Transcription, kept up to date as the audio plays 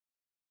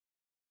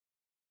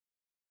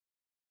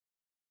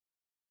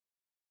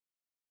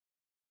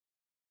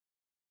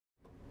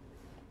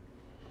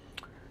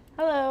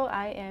Hello,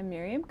 I am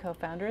Miriam,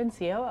 co-founder and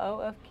COO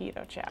of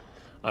Keto Chow.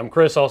 I'm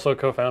Chris, also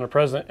co-founder,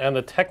 president, and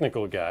the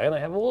technical guy, and I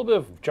have a little bit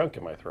of junk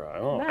in my throat. I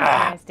don't know.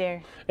 That's nice,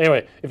 dear.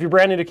 Anyway, if you're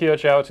brand new to Keto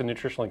Chow, it's a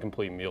nutritionally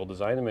complete meal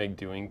designed to make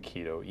doing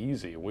keto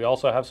easy. We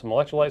also have some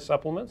electrolyte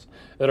supplements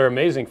that are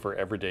amazing for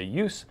everyday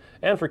use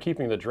and for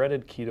keeping the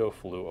dreaded keto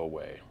flu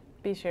away.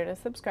 Be sure to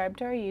subscribe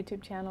to our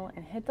YouTube channel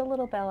and hit the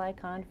little bell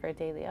icon for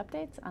daily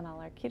updates on all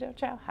our Keto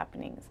Chow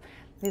happenings.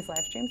 These live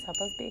streams help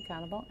us be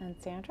accountable and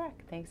stay on track.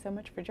 Thanks so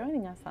much for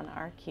joining us on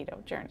our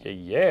keto journey.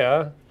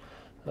 Yeah.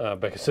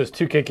 Becca says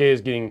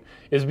 2KK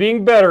is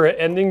being better at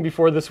ending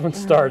before this one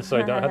starts, so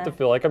I don't have to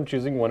feel like I'm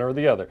choosing one or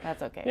the other.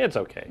 That's okay. It's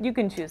okay. You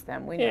can choose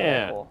them. We know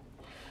they're cool.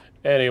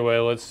 Anyway,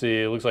 let's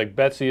see. It looks like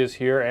Betsy is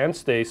here and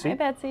Stacy. Hi,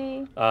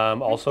 Betsy.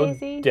 Also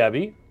Stacey.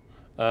 Debbie.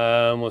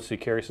 Let's see.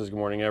 Carrie says good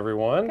morning,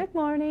 everyone. Good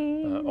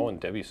morning. Oh, and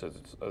Debbie says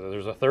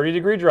there's a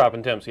 30-degree drop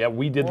in temps. Yeah,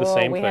 we did the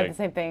same thing. We had the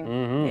same thing.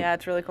 Mm-hmm. Yeah,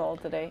 it's really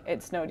cold today.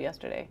 It snowed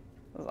yesterday.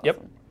 It was awesome.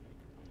 Yep.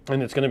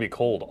 And it's going to be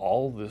cold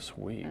all this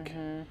week.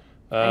 Mm-hmm.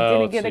 I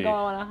didn't get to see. go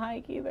on a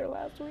hike either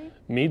last week.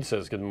 Mead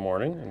says good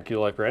morning, and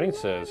Keto Life Granny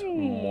says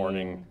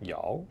morning,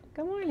 y'all.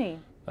 Good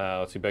morning.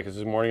 Let's see. Becca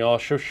says morning, all.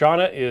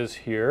 Shoshana is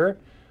here,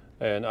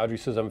 and Audrey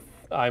says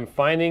I'm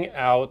finding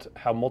out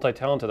how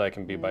multi-talented I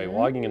can be by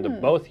logging into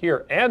both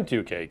here and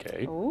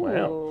 2KK. Ooh.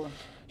 Wow.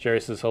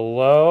 Sherry says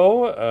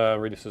hello.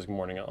 Rita says good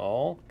morning,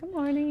 all. Good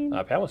morning.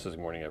 Pamela says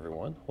good morning,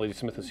 everyone. Lady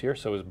Smith is here.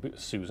 So is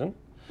Susan.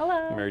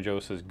 Hello. Mary Jo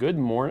says good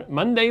morning,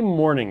 Monday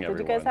morning, everyone.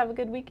 Did you guys have a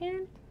good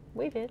weekend?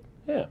 We did.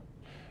 Yeah.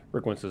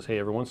 Rick Wynn says, hey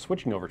everyone,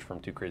 switching over from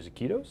Two Crazy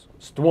Ketos.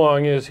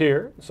 Stwong is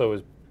here, so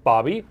is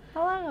Bobby.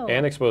 Hello.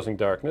 And Exposing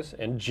Darkness.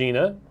 And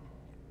Gina,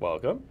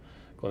 welcome.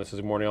 Glenna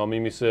says, good morning all.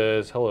 Mimi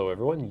says, hello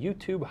everyone,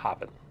 YouTube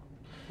hopping.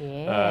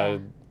 Yeah.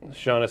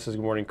 Shauna says,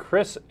 good morning,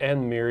 Chris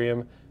and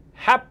Miriam.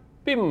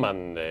 Happy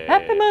Monday.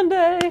 Happy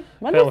Monday.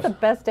 Monday's the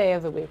best day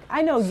of the week.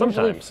 I know usually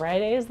Sometimes.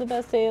 Friday is the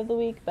best day of the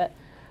week, but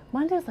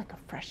Monday's like a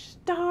fresh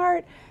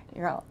start.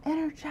 You're all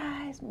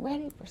energized,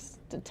 ready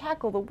to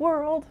tackle the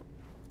world.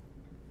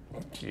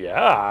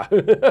 Yeah.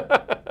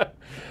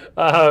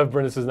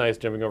 Brenda says, nice,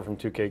 jumping over from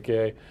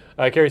 2KK.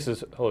 Carrie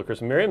says, hello, Chris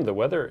and Miriam. The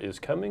weather is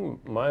coming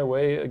my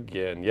way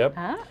again. Yep.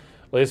 Huh?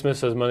 Lady Smith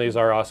says, Mondays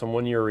are awesome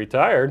when you're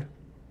retired.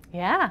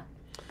 Yeah.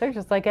 They're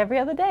just like every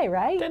other day,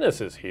 right?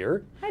 Dennis is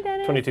here. Hi,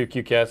 Dennis.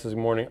 22QCast says,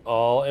 good morning,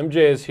 all. MJ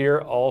is here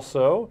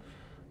also.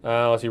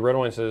 Let's see, Red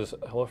Wine says,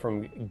 hello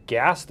from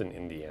Gaston,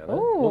 Indiana.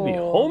 Ooh. We'll be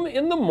home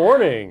in the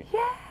morning.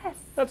 Yes.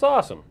 That's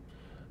awesome.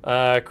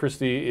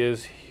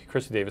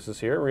 Christy Davis is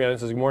here. Rihanna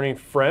says, good morning,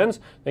 friends.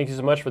 Thank you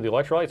so much for the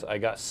electrolytes. I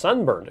got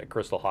sunburned at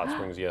Crystal Hot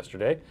Springs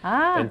yesterday.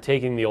 And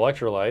taking the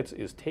electrolytes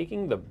is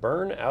taking the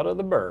burn out of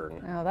the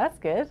burn. Oh, that's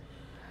good.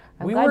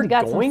 I'm we glad were you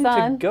got going some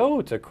sun. to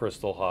go to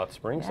Crystal Hot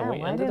Springs, and we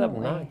why ended up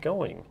didn't not we?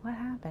 going. What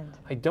happened?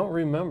 I don't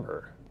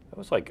remember. That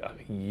was like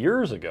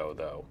years ago,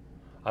 though.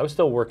 I was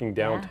still working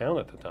downtown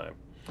at the time.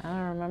 I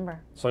don't remember.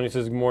 Sonia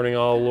says, good morning,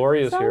 all.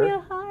 Lori is here.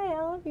 Sonia, hi.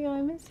 I love you.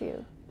 I miss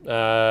you.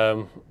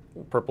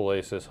 Purple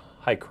A says,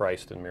 hi,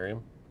 Christ and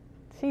Miriam.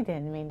 She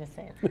didn't mean to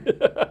say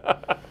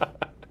that.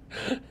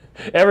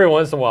 Every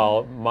once in a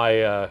while,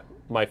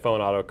 my phone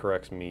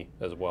auto-corrects me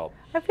as well.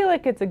 I feel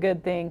like it's a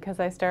good thing because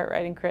I start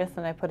writing Chris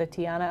and I put a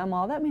T on it. I'm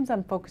all, that means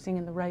I'm focusing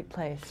in the right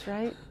place,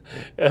 right?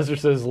 Ezra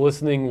says,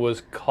 listening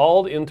was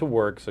called into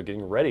work, so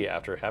getting ready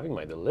after having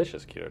my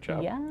delicious keto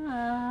chow. Yeah.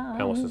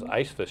 Pamela says,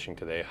 ice fishing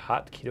today.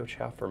 Hot keto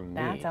chow for me.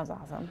 That sounds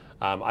awesome.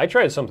 I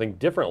tried something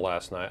different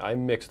last night. I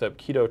mixed up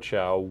keto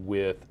chow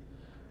with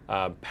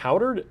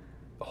powdered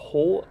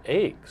whole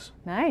eggs.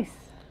 Nice.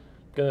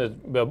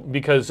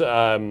 Because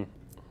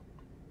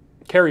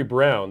Carrie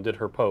Brown did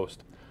her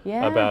post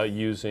about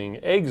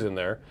using eggs in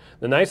there.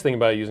 The nice thing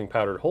about using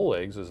powdered whole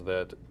eggs is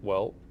that,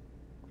 well,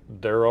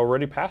 they're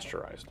already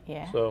pasteurized.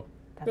 Yeah. So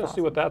we're going to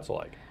see what that's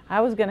like.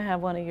 I was going to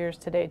have one of yours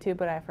today too,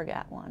 but I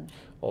forgot one.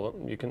 Well,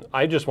 you can.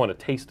 I just want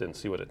to taste it and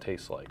see what it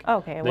tastes like.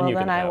 Okay, well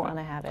then I want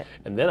to have it.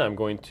 And then I'm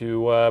going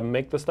to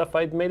make the stuff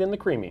I made in the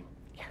creamy.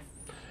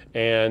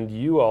 And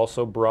you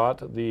also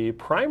brought the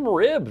prime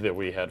rib that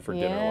we had for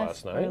dinner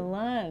last night. For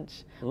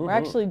lunch. We're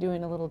actually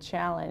doing a little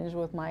challenge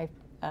with my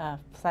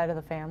side of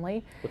the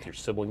family. With your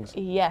siblings?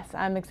 Yes,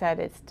 I'm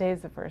excited.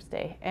 Today's the first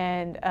day.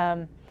 And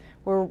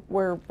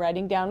we're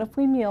writing down if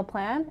we meal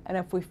plan, and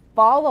if we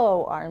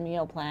follow our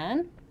meal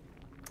plan,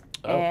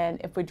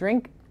 and if we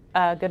drink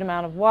a good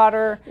amount of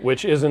water.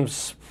 Which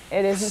isn't...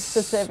 It isn't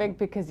specific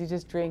because you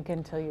just drink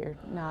until you're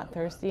not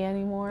thirsty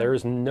anymore. There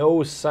is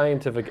no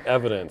scientific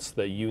evidence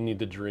that you need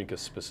to drink a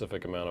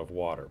specific amount of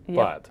water. Yep.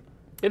 But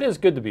it is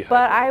good to be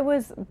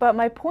hydrated. But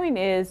my point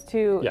is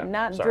to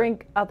not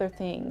drink other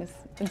things.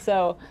 And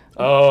so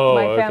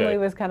my family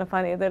was kind of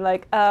funny. They're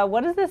like,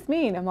 what does this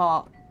mean? I'm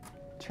all,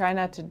 try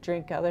not to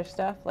drink other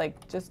stuff.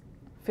 Like, just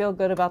feel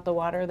good about the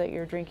water that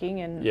you're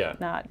drinking and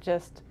not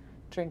just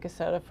drink a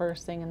soda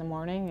first thing in the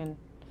morning and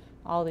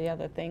all the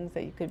other things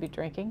that you could be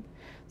drinking.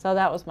 So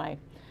that was my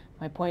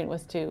point,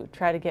 was to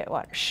try to get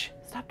water. Shh,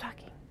 stop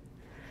talking.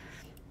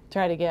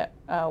 Try to get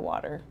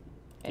water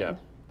in. Yeah.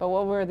 But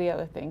what were the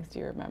other things? Do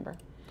you remember?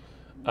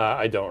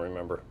 I don't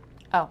remember.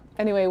 Oh,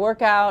 anyway,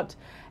 work out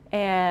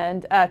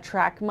and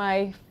track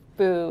my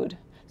food.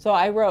 So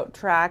I wrote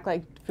track,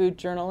 like food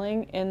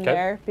journaling in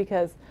there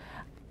because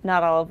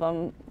not all of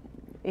them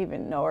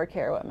even know or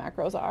care what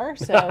macros are.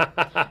 So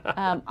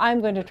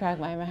I'm going to track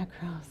my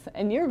macros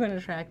and you're going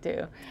to track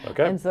too.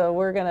 Okay. And so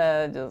we're going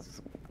to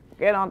just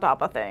get on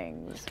top of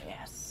things.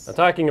 Yes. Now,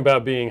 talking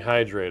about being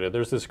hydrated,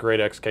 there's this great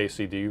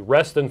XKCD,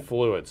 rest and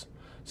fluids.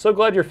 So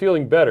glad you're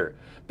feeling better.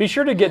 Be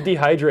sure to get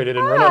dehydrated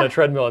and run on a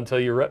treadmill until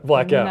you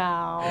black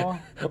out.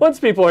 No. Once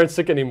people aren't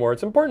sick anymore,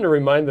 it's important to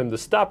remind them to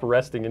stop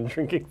resting and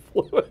drinking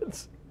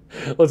fluids.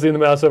 Let's see, the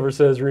mouse over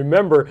says,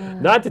 remember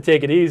not to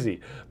take it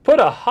easy. Put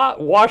a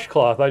hot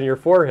washcloth on your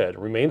forehead,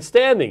 remain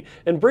standing,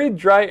 and breathe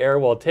dry air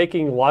while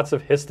taking lots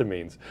of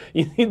histamines.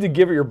 You need to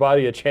give your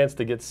body a chance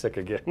to get sick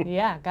again.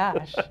 Yeah,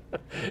 gosh.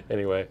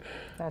 Anyway.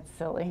 That's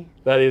silly.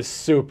 That is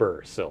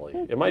super silly.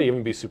 It might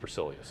even be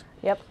supercilious.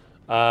 Yep.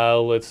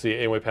 Let's see.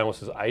 Anyway, Pamela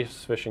says,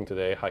 ice fishing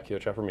today. Hot keto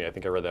chow for me. I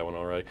think I read that one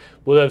already.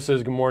 Blue Dev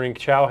says, good morning.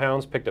 Chow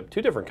hounds picked up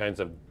 2 different kinds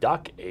of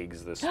duck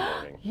eggs this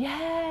morning.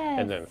 Yes.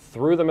 And then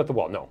threw them at the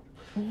wall. No.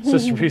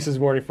 Sister P says,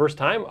 morning. First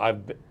time.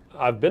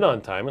 I've been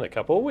on time in a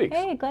couple of weeks.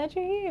 Hey, glad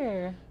you're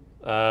here.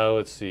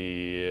 Let's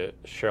see.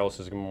 Cheryl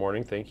says, good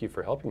morning. Thank you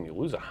for helping me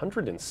lose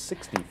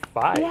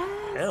 165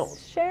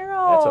 pounds.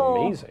 Cheryl. That's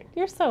amazing.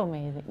 You're so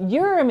amazing.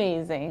 You're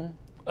amazing.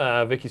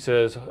 Vicky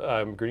says,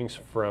 greetings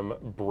from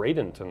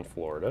Bradenton,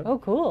 Florida. Oh,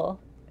 cool.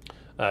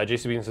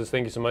 JC Bean says,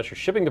 thank you so much. Your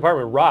shipping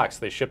department rocks.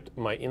 They shipped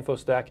my info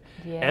stack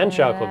and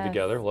Chow Club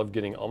together. Love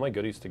getting all my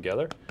goodies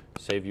together.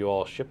 Save you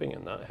all shipping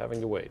and not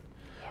having to wait.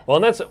 Well,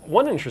 and that's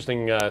one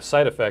interesting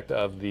side effect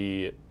of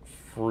the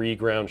free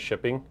ground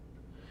shipping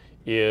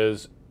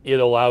is it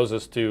allows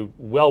us to,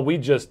 well, we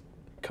just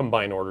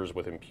combine orders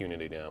with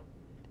impunity now.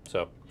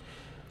 So.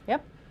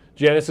 Yep.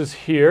 Janice is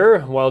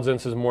here. Wild Zen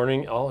says,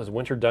 morning. Oh, is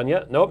winter done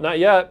yet? Nope, not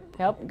yet.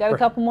 Nope, got a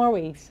couple more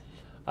weeks.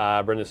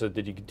 Brenda said,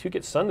 did you two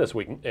get sun this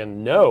week?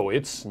 And no,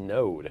 it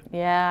snowed.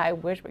 Yeah, I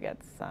wish we got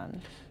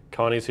sun.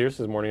 Connie's here,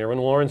 says, morning,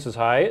 everyone. Lauren says,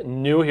 hi.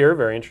 New here,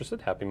 very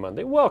interested. Happy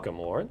Monday. Welcome,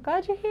 Lauren.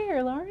 Glad you're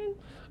here, Lauren.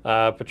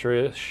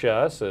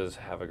 Patricia says,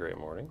 have a great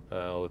morning.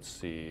 Let's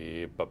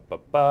see.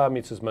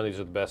 Meat says, Mondays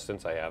are the best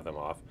since I have them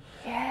off.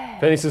 Yes.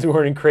 Penny says,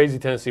 morning, crazy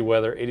Tennessee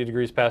weather. 80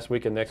 degrees past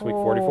week and next week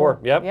 44.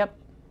 Yep. Yep.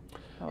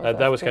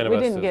 That was kind of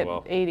us as well. We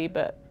didn't get 80,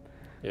 but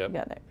yep. we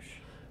got it.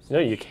 No,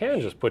 you can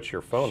just put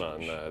your phone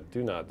on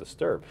Do Not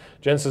Disturb.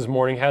 Jen says,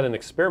 morning, had an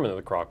experiment in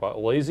the crock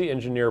pot. Lazy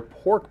engineer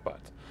pork butt.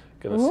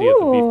 Gonna see if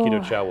the beef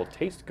keto chow will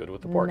taste good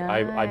with the pork.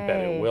 Nice. I bet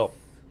it will.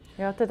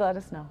 You'll have to let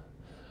us know.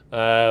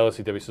 Let's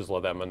see, Debbie says,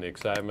 love that Monday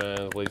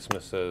excitement. Lady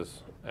Smith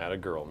says, atta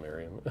girl,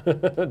 Miriam.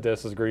 Des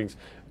says, greetings.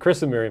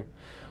 Chris and Miriam.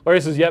 Larry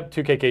says, yep,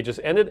 2KK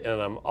just ended,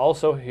 and I'm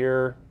also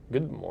here.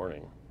 Good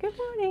morning. Good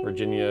morning.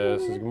 Virginia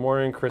says, good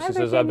morning. Krista says,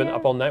 Virginia. I've been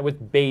up all night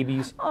with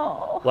babies.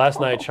 Oh.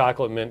 Last night,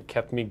 chocolate mint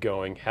kept me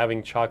going.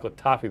 Having chocolate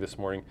toffee this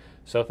morning.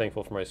 So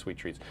thankful for my sweet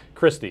treats.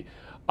 Christy,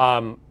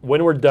 when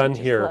we're done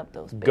here,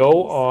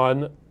 go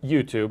on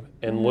YouTube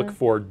and look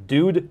for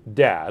Dude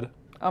Dad.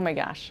 Oh my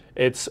gosh.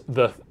 It's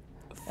the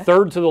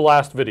third to the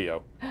last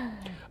video.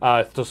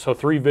 So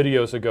 3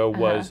 videos ago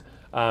was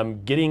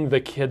getting the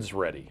kids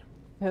ready.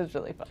 It was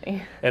really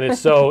funny. And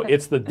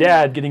it's the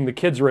dad getting the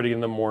kids ready in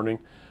the morning.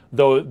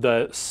 Though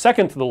the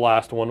second to the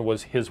last one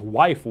was his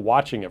wife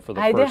watching it for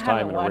the first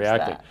time and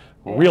reacting.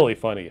 Yeah. Really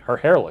funny. Her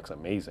hair looks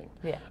amazing.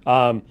 Yeah.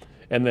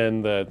 And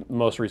then the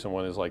most recent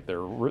one is like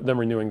them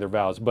renewing their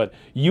vows. But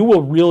you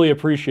will really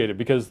appreciate it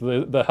because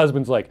the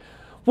husband's like,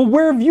 well,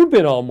 where have you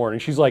been all morning?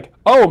 She's like,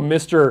 oh,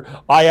 mister,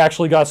 I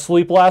actually got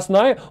sleep last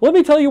night. Let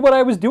me tell you what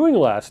I was doing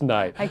last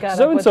night.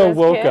 So-and-so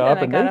woke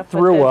up and they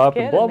threw up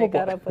and blah, blah,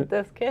 blah. I got up with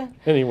this kid.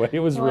 Anyway, it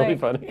was really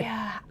funny.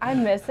 Yeah, I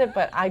miss it,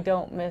 but I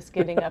don't miss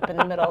getting up in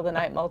the middle of the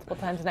night multiple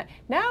times a night.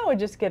 Now I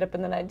just get up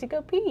in the night to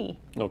go pee.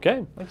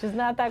 Okay. Which is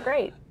not that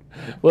great.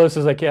 Lois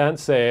says, I can't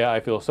say I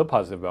feel so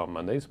positive about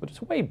Mondays, but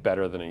it's way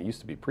better than it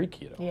used to be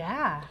pre-keto.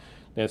 Yeah.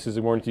 Nancy says,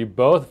 good morning to you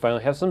both.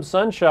 Finally have some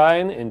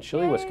sunshine in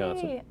chilly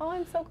Wisconsin. Oh,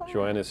 I'm so glad.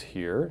 Joanna's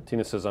here.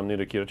 Tina says, I'm new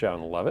to Keto Chow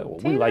and love it. Well,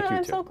 Tina, we like you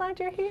I'm too. so glad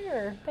you're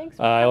here. Thanks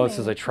for coming. Ellen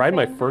says, I tried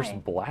my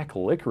first black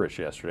licorice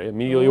yesterday.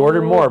 Immediately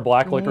ordered more.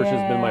 Black licorice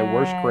has been my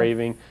worst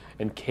craving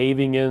and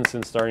caving in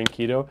since starting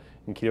keto.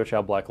 And Keto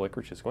Chow black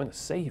licorice is going to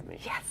save me.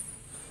 Yes.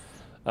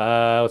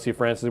 Let's see,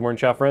 Francis, good morning,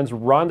 Chow friends.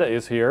 Rhonda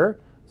is here.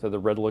 So the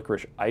red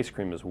licorice ice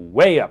cream is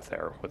way up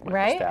there with my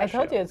pistachio. Right? I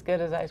told you it's good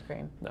as ice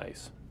cream.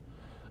 Nice.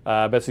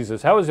 Betsy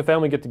says, how was your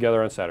family get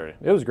together on Saturday?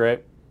 It was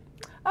great.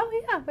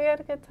 Oh yeah, we had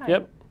a good time.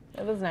 Yep.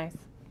 It was nice.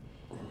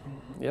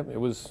 Yep, it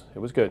was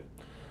good.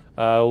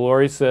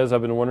 Lori says,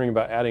 I've been wondering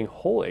about adding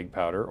whole egg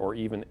powder or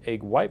even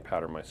egg white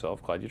powder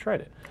myself. Glad you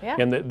tried it. Yeah.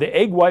 And the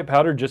egg white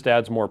powder just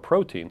adds more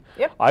protein.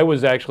 Yep. I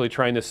was actually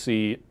trying to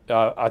see,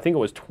 I think it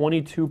was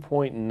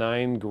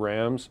 22.9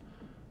 grams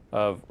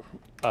of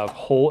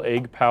whole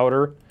egg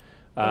powder.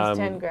 It's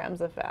 10 grams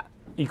of fat.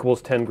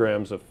 Equals 10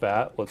 grams of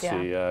fat. Let's see,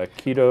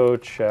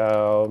 Keto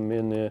Chow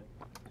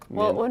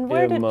Well,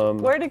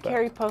 where did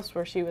Carrie post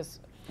where she was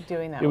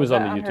doing that? It was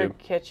on the on YouTube. Her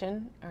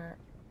kitchen or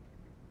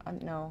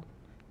no?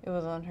 It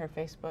was on her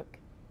Facebook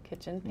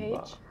Kitchen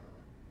page.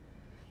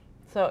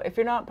 So if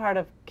you're not part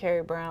of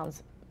Carrie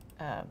Brown's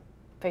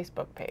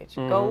Facebook page,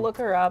 go look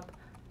her up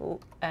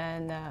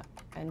and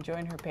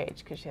join her page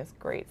because she has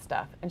great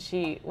stuff. And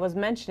she was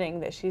mentioning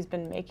that she's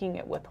been making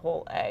it with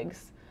whole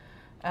eggs.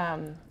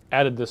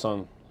 Added this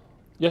on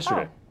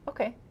yesterday. Oh,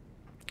 okay.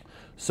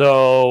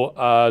 So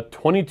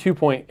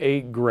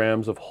 22.8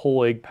 grams of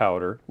whole egg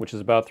powder, which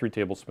is about 3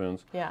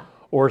 tablespoons,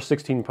 or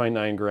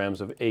 16.9 grams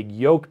of egg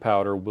yolk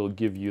powder will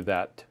give you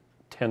that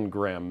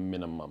 10-gram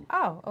minimum.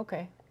 Oh,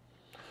 okay.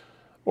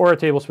 Or a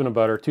tablespoon of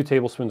butter, 2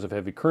 tablespoons of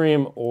heavy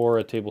cream, or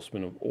a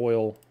tablespoon of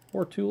oil,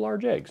 or 2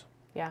 large eggs.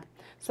 Yeah.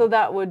 So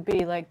that would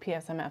be like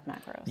PSMF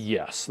macros.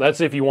 Yes,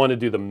 that's if you want to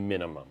do the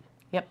minimum.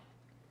 Yep.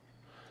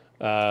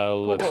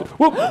 Let's.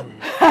 Whoop.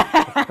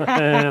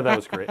 That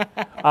was great.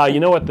 You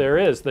know what there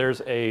is?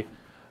 There's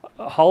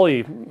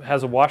Holly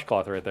has a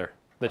washcloth right there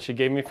that she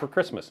gave me for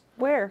Christmas.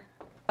 Where?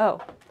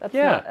 Oh, that's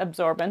not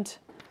absorbent.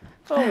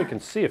 Oh, we can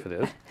see if it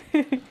is.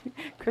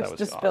 Chris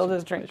just spilled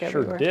his drink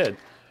everywhere. Sure did.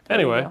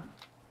 Anyway,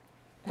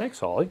 thanks,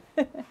 Holly.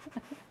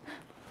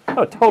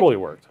 Oh, it totally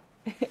worked.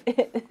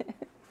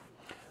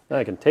 Now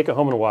I can take it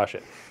home and wash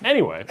it.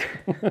 Anyway,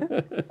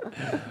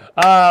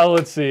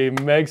 let's see.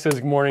 Meg says,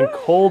 good morning.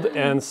 Cold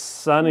and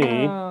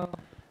sunny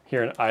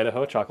here in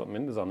Idaho. Chocolate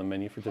mint is on the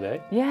menu for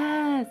today.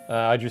 Yes.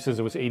 Audrey says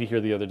it was 80 here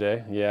the other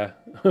day. Yeah.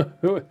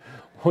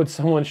 Would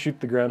someone shoot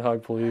the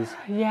groundhog, please?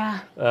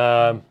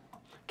 Yeah.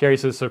 Carrie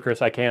says, so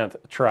Chris, I can't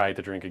try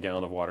to drink a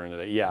gallon of water in a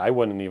day. Yeah, I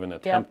wouldn't even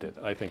attempt it.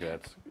 I think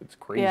it's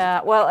crazy.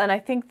 Yeah, well, and I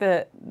think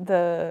that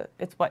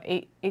it's what,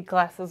 eight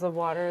glasses of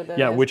water that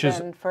has which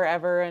been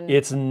forever. And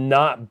it's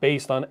not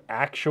based on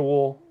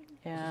actual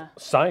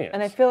science.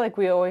 And I feel like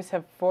we always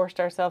have forced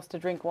ourselves to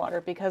drink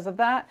water because of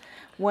that.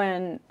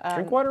 When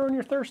drink water when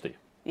you're thirsty.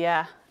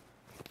 Yeah.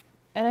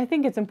 And I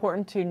think it's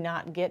important to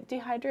not get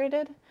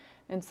dehydrated.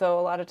 And so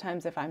a lot of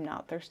times if I'm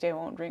not thirsty, I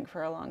won't drink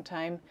for a long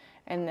time,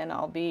 and then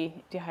I'll be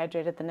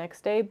dehydrated the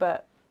next day.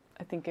 But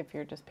I think if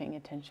you're just paying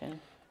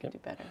attention, you do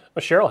better.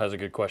 Well, Cheryl has a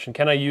good question.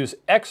 Can I use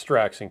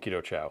extracts in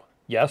Keto Chow?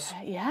 Yes.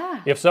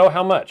 Yeah. If so,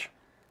 how much?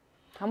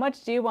 How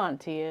much do you want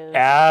to use?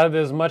 Add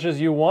as much as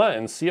you want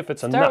and see if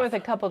it's enough. Start with a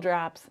couple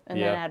drops and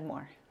then add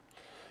more.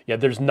 Yeah,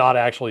 there's not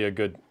actually a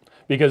good,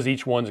 because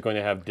each one's going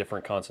to have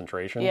different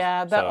concentrations.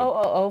 Yeah, the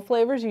OOO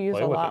flavors you use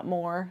a lot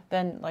more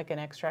than like an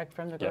extract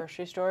from the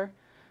grocery store.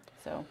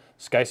 So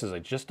Sky says, I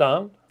just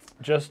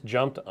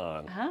jumped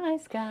on. Hi,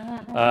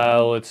 Sky.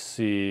 Let's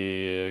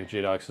see.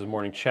 J-Doc says,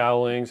 morning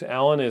chowlings.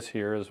 Alan is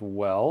here as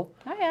well.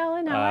 Hi,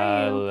 Alan. How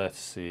are you? Let's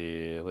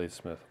see. Lady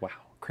Smith. Wow.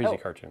 Crazy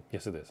cartoon.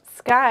 Yes, it is.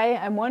 Sky,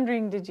 I'm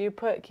wondering, did you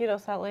put Keto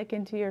Salt Lake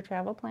into your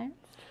travel plans?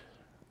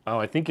 Oh,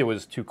 I think it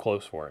was too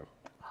close for him.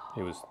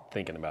 He was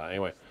thinking about it.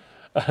 Anyway.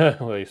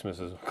 Lady Smith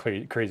says,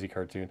 crazy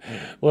cartoon.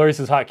 Lori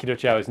says, hot Keto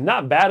Chow is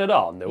not bad at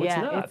all. No, it's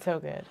not. Yeah, it's so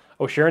good.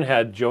 Oh, Sharon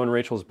had Joe and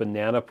Rachel's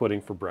banana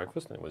pudding for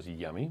breakfast, and it was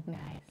yummy.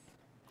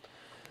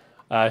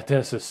 Nice.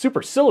 Dennis says,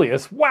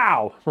 supercilious.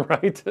 Wow,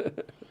 right?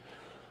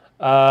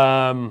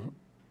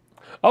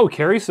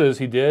 Carrie says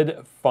he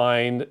did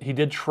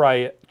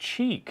try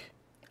cheek.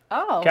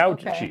 Oh, cow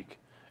cheek.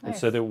 And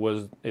said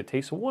it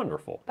tastes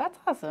wonderful. That's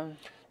awesome.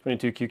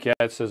 22Q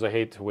Cat says, I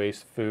hate to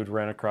waste food.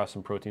 Ran across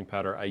some protein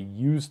powder I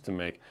used to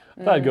make.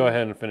 I thought I'd go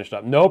ahead and finish it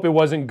up. Nope, it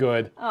wasn't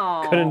good.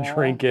 Aww. Couldn't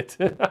drink it.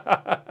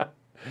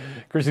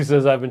 Chrissy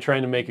says, I've been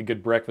trying to make a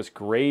good breakfast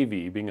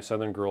gravy. Being a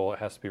Southern girl, it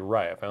has to be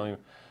right. I finally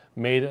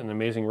made an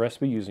amazing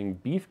recipe using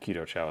beef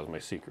Keto Chow as my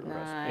secret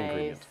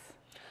ingredient.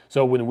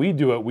 So when we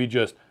do it, we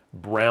just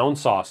brown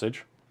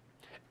sausage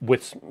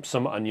with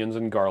some onions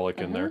and garlic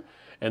in there.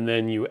 And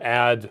then you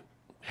add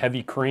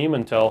heavy cream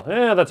until,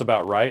 that's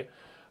about right.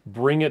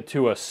 Bring it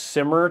to a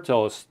simmer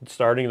till it's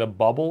starting to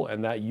bubble,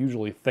 and that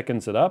usually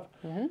thickens it up.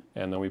 And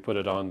then we put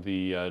it on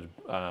the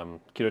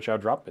Keto Chow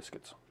drop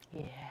biscuits.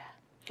 Yeah.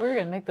 We were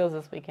going to make those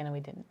this weekend, and we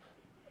didn't.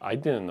 I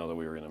didn't know that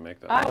we were going to make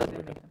that. I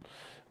didn't.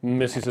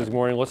 Missy says, good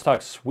morning. Let's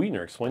talk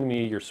sweetener. Explain to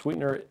me your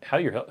sweetener, how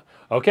your health.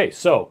 Okay,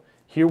 so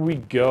here we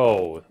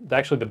go.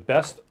 Actually, the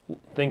best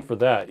thing for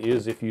that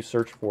is if you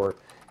search for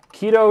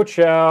Keto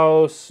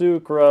Chow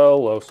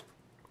Sucralose.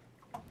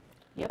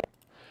 Yep.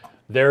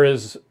 There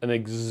is an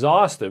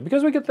exhaustive,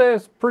 because we get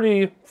this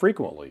pretty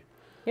frequently.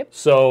 Yep.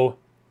 So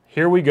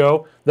here we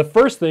go. The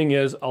first thing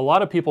is a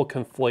lot of people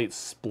conflate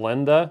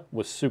Splenda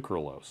with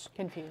sucralose.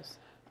 Confused.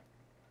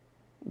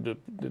 The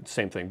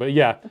same thing, but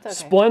yeah, okay.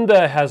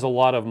 Splenda has a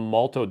lot of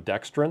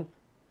maltodextrin.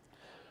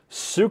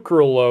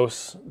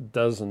 Sucralose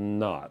does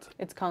not.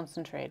 It's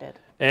concentrated.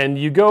 And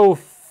you go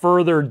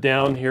further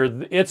down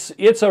here,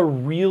 it's a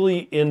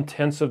really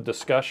intensive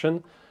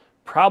discussion,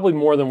 probably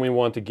more than we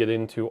want to get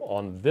into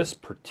on this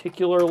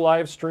particular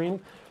live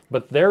stream,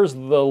 but there's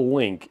the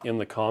link in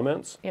the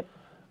comments. Yep.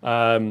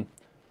 The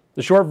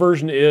short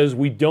version is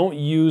we don't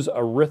use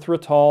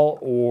erythritol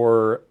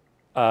or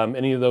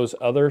any of those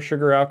other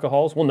sugar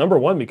alcohols. Well, number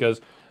one, because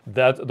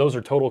those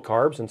are total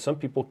carbs, and some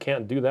people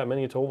can't do that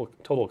many total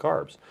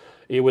carbs.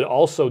 It would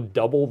also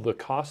double the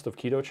cost of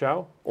Keto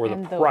Chow, or the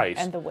price,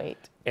 and the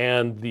weight,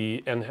 and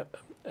the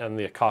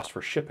cost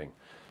for shipping.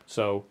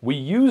 So we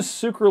use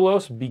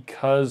sucralose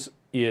because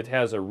it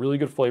has a really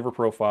good flavor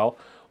profile.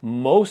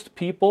 Most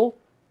people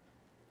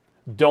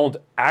don't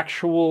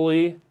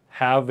actually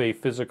have a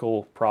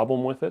physical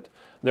problem with it.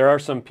 There are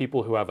some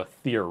people who have a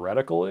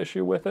theoretical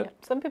issue with it.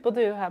 Some people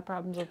do have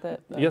problems with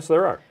it. Yes,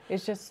 there are.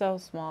 It's just so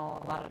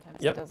small a lot of times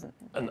it doesn't.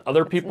 And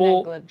other people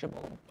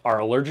negligible. are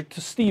allergic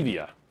to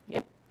stevia.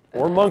 Yep.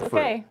 Or monk fruit.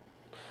 Okay.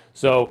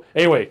 So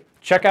anyway,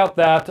 check out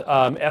that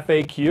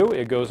FAQ.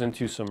 It goes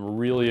into some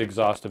really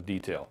exhaustive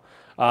detail.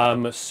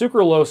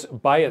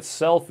 Sucralose by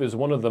itself is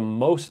one of the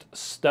most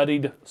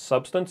studied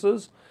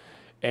substances,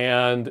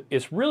 and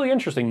it's really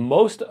interesting.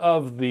 Most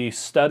of the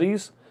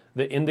studies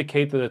that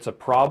indicate that it's a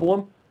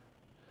problem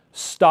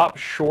stop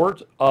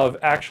short of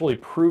actually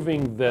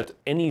proving that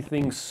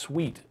anything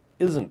sweet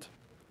isn't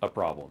a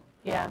problem.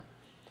 Yeah.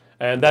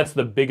 And that's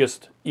the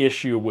biggest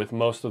issue with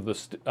most of the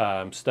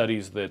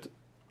studies that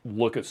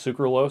look at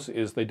sucralose,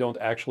 is they don't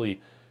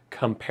actually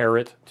compare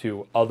it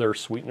to other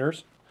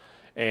sweeteners.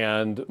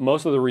 And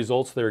most of the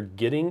results they're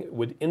getting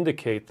would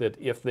indicate that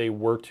if they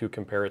were to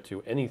compare it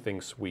to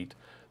anything sweet,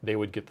 they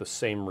would get the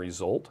same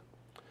result.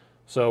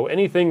 So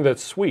anything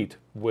that's sweet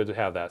would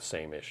have that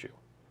same issue.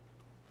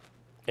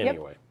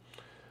 Anyway.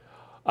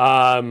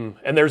 Yep.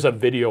 And there's a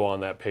video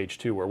on that page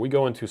too where we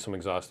go into some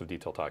exhaustive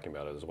detail talking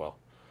about it as well.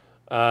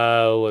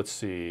 Let's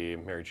see,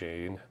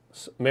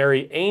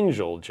 Mary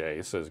Angel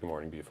J says, good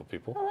morning, beautiful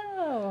people.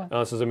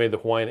 Hello. Says I made the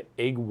Hawaiian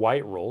egg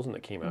white rolls and they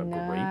came out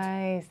great.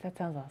 Nice, that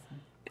sounds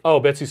awesome. Oh,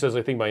 Betsy says,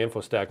 I think my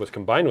info stack was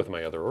combined with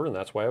my other order and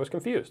that's why I was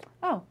confused.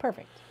 Oh,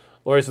 perfect.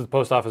 Lori says the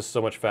post office is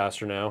so much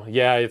faster now.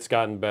 Yeah, it's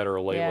gotten better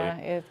lately. Yeah,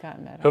 it's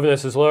gotten better. Hovinas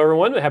says, hello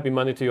everyone, happy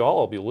Monday to you all.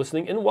 I'll be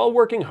listening and while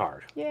working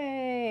hard.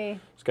 Yay.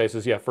 This guy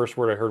says, yeah, first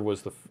word I heard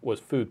was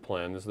food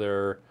plan. Is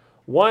there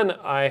one?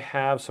 I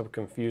have some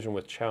confusion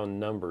with Chow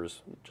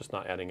numbers, just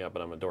not adding up,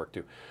 but I'm a dork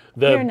too.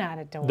 You're not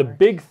a dork. The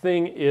big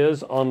thing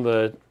is on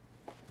the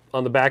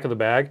back of the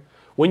bag,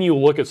 when you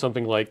look at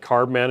something like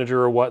Carb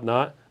Manager or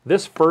whatnot,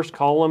 this first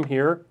column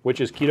here, which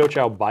is Keto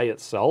Chow by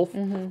itself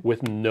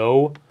with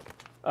no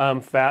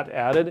fat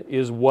added,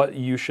 is what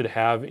you should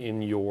have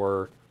in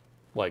your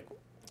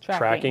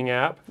tracking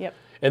app. Yep.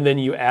 And then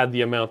you add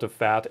the amount of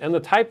fat and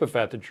the type of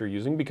fat that you're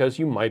using, because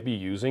you might be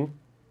using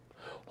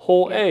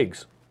whole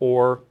eggs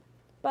or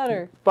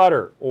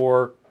butter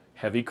or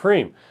heavy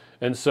cream.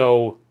 And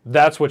so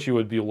that's what you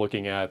would be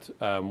looking at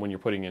when you're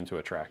putting into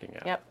a tracking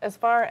app. Yep. As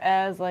far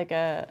as like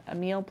a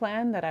meal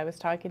plan that I was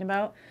talking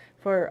about,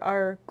 for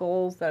our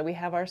goals that we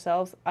have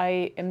ourselves,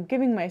 I am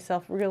giving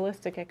myself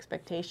realistic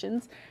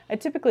expectations. I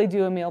typically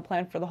do a meal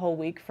plan for the whole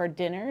week for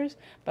dinners,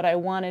 but I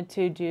wanted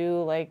to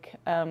do like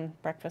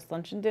breakfast,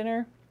 lunch, and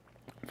dinner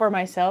for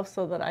myself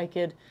so that I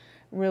could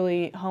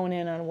really hone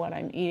in on what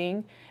I'm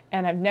eating.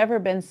 And I've never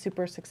been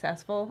super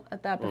successful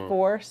at that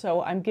before,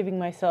 so I'm giving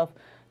myself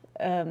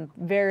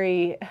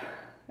very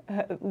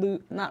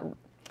not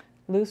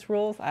loose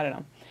rules, I don't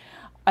know.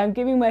 I'm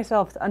giving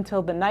myself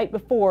until the night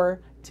before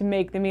to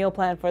make the meal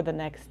plan for the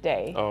next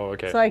day. Oh,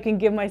 okay. So I can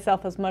give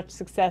myself as much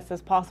success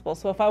as possible.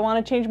 So if I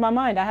want to change my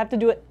mind, I have to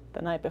do it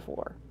the night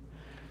before,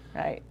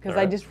 right? Because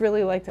I just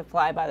really like to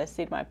fly by the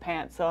seat of my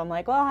pants. So I'm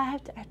like, well, I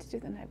have to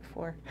do the night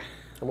before.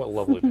 And what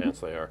lovely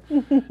pants they are.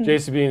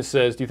 JC Bean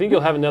says, do you think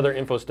you'll have another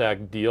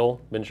InfoStack deal?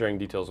 Been sharing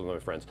details with my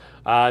friends.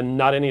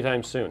 Not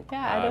anytime soon.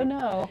 Yeah, I don't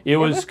know. It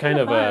was kind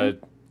of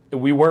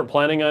we weren't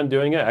planning on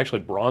doing it. Actually,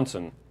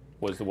 Bronson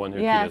was the one who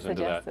keyed us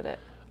into that. Suggested it.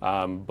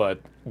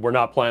 But we're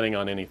not planning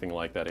on anything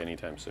like that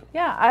anytime soon.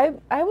 Yeah,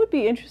 I would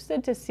be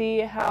interested to see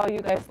how you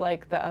guys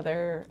like the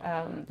other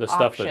the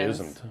stuff that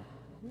isn't.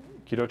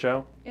 Keto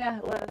Chow? Yeah,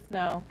 let us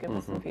know. Give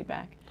us some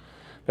feedback.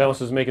 Pamela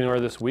is making an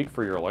order this week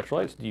for your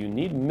electrolytes. Do you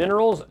need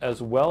minerals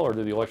as well, or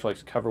do the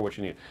electrolytes cover what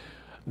you need?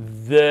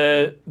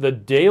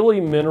 The daily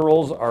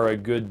minerals are a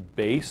good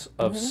base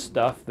of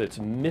stuff that's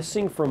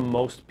missing from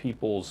most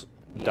people's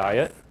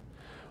diet.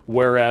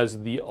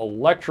 Whereas the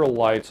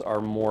electrolytes are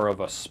more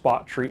of a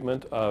spot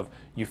treatment of,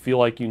 you feel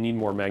like you need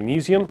more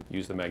magnesium,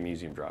 use the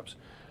magnesium drops.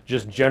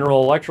 Just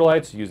general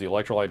electrolytes, use the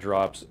electrolyte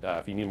drops.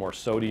 If you need more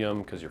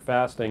sodium because you're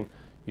fasting,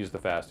 use the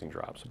fasting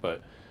drops.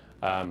 But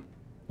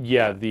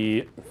yeah,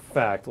 in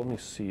fact, let me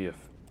see if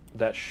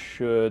that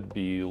should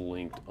be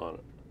linked on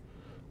it.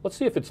 Let's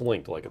see if it's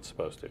linked like it's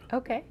supposed to.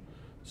 Okay.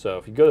 So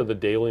if you go to the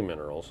daily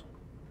minerals,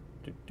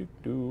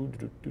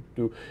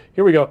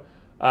 here we go.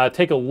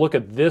 Take a look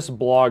at this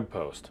blog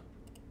post.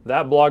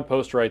 That blog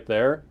post right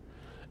there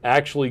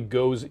actually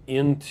goes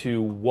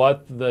into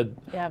what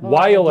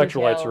why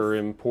electrolytes are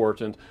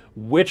important,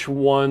 which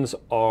ones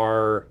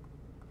are,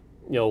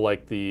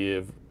 like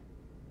the,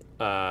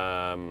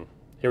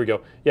 here we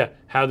go. Yeah,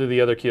 how do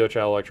the other Keto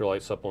Chow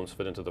electrolyte supplements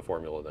fit into the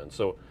formula then?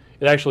 So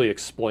it actually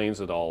explains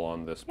it all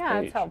on this page. Yeah,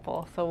 it's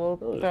helpful. So we'll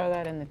throw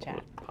that in the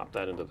chat. Pop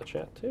that into the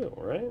chat too,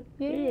 right?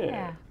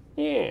 Yeah.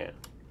 Yeah.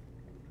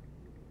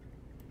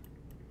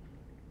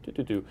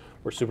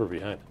 We're super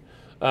behind.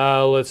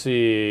 Let's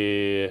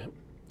see.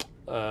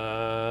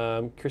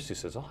 Christy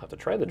says, I'll have to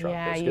try the drop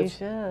biscuits.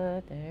 Yeah, you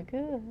should. They're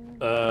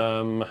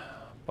good.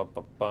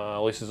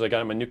 Lisa says, I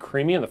got my new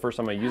Creamy, and the first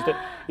time I used it,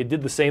 it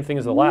did the same thing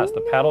as the last.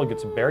 The paddle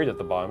gets buried at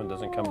the bottom and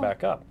doesn't come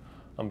back up.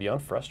 I'm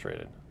beyond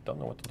frustrated. Don't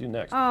know what to do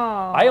next.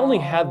 I only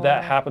had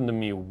that happen to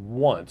me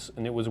once,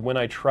 and it was when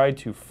I tried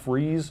to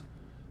freeze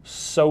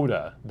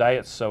soda,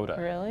 diet soda.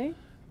 Really?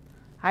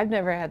 I've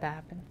never had that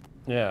happen.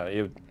 Yeah.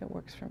 It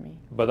works for me.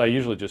 But I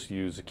usually just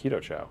use a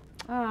Keto Chow.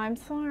 Oh, I'm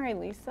sorry,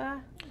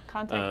 Lisa.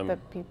 Contact the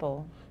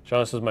people.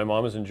 Shauna says, my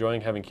mom is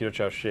enjoying having Keto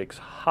Chow shakes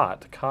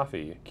hot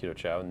coffee. Keto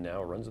Chow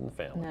now runs in the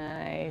family.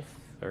 Nice.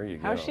 There you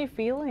go. How's she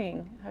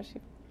feeling? How's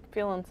she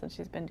feeling since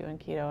she's been doing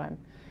keto? I'm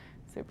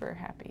super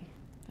happy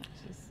that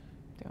she's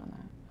doing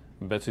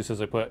that. Betsy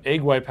says, I put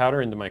egg white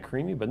powder into my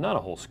Creamy, but not a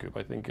whole scoop.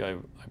 I think I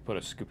put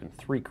a scoop in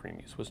 3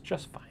 Creamies. Was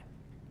just fine.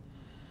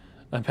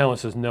 And Pamela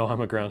says, no, I'm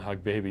a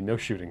groundhog baby. No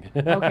shooting.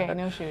 Okay,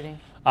 no shooting.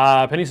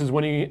 Penny says,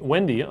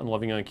 Wendy on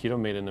Loving on Keto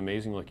made an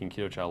amazing looking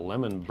Keto Chow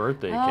lemon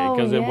birthday cake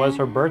because it was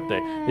her birthday.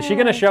 Is she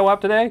going to show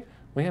up today?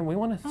 We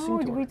want to sing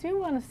to her. We do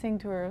want to sing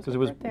to her. Because it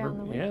was birthday on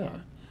the weekend. Yeah.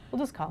 We'll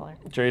just call her.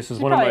 Jerry says,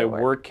 one of my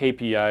work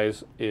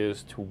KPIs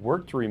is to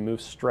work to remove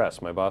stress.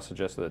 My boss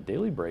suggested a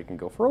daily break and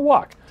go for a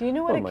walk. Do you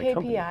know what a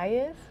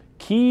KPI is?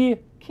 Key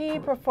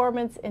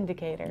Performance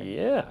Indicator.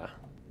 Yeah.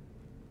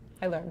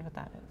 I learned what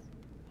that is.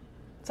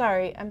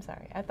 Sorry, I'm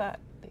sorry. I thought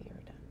that you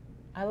were done.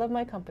 I love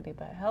my company,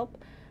 but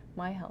help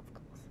my health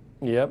goals.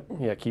 Yep.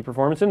 Yeah, key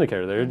performance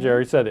indicator. There,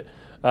 Jerry said it.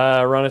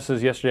 Ronna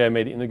says, yesterday I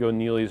made Indigo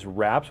Neely's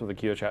wraps with a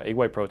Keto Chow egg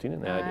white protein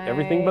and added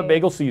everything but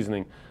bagel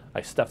seasoning.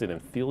 I stuffed it in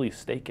Philly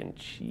steak and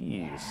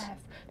cheese. Yes.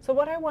 So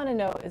what I want to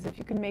know is if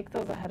you can make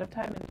those ahead of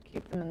time and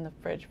keep them in the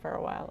fridge for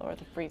a while or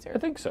the freezer. I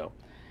think so.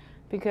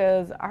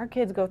 Because our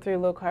kids go through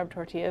low-carb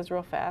tortillas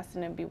real fast,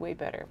 and it'd be way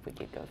better if we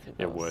could go through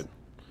those. It would.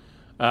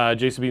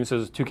 Jason Bean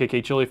says,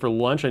 2KK chili for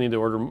lunch. I need to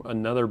order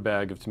another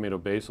bag of tomato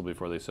basil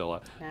before they sell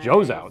out. Nice.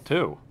 Joe's out,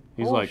 too.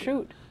 He's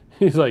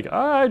He's like,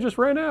 I just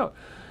ran out.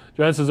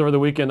 John says, over the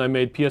weekend, I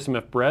made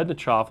PSMF bread,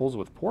 chaffles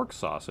with pork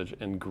sausage,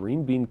 and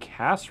green bean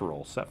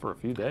casserole set for a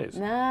few days.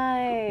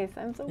 Nice.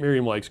 I'm so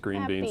Miriam likes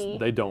green beans.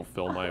 They don't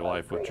fill my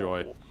life with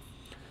joy.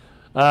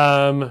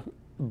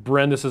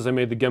 Brenda says, I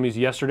made the gummies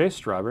yesterday,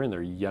 strawberry, and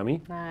they're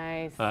yummy.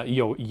 Nice.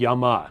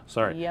 Yumma.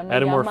 Sorry.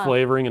 Added more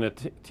flavoring and a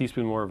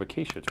teaspoon more of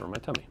acacia to my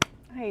tummy.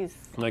 Nice.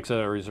 Like I said,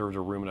 I reserved a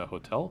room in a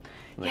hotel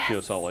on the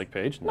Keto Salt Lake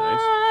page. Nice.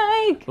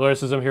 Mike. Laura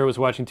says, I'm here, was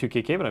watching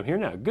 2KK, but I'm here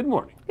now. Good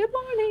morning. Good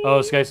morning.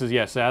 Oh, Sky says,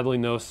 yeah, sadly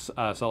no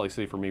Salt Lake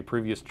City for me.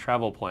 Previous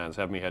travel plans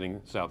have me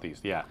heading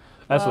southeast. Yeah,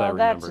 that's what I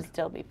remembered. That should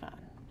still be fun.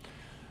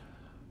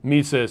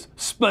 Meat says,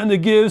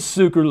 Splenda gives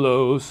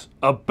Sucralose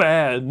a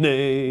bad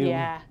name.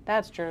 Yeah,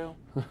 that's true.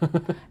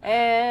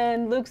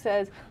 And Luke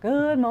says,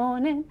 good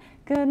morning,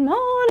 good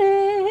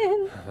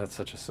morning. That's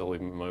such a silly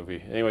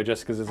movie. Anyway,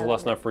 Jessica says,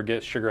 let's not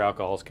forget sugar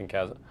alcohols can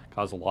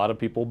cause a lot of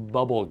people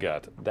bubble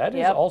gut. That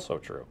is also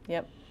true.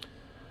 Yep.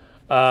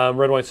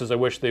 Red White says, I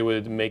wish they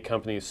would make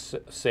companies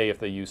say if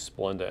they use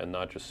Splenda and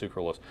not just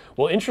Sucralose.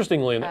 Well,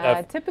 interestingly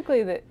enough,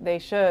 typically they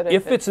should.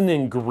 If it's an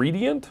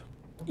ingredient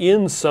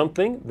in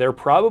something, they're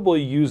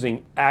probably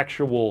using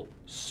actual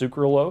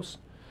Sucralose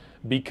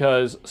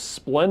because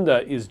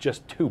Splenda is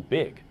just too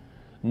big.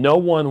 No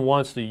one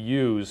wants to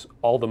use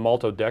all the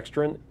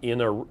maltodextrin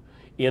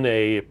in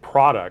a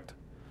product.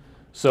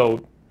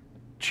 So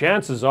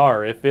chances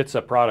are, if it's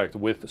a product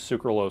with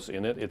Sucralose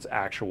in it, it's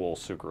actual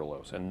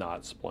Sucralose and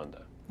not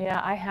Splenda.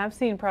 Yeah, I have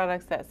seen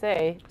products that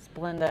say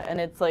Splenda, and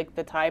it's like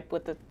the type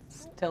with the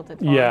tilted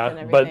font and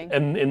everything. But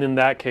and in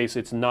that case,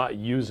 it's not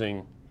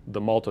using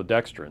the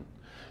maltodextrin.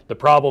 The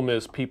problem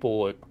is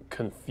people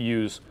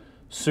confuse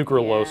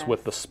Sucralose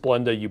with the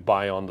Splenda you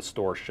buy on the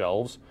store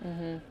shelves.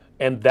 Mm-hmm.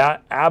 And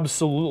that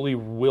absolutely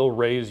will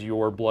raise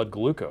your blood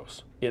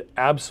glucose. It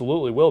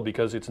absolutely will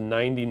because it's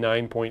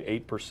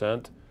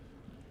 99.8%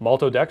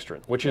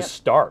 maltodextrin, which is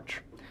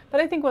starch.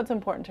 But I think what's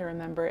important to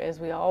remember is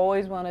we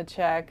always want to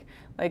check,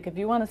 like if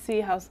you want to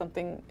see how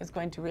something is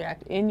going to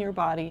react in your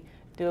body,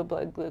 do a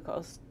blood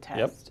glucose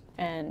test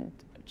and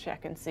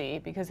check and see.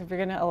 Because if you're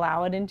going to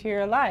allow it into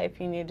your life,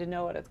 you need to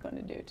know what it's going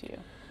to do to you.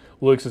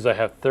 Luke says, I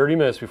have 30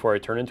 minutes before I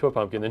turn into a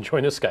pumpkin and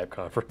join a Skype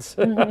conference.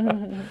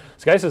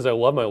 Sky says, I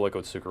love my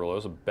liquid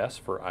sucralose, best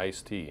for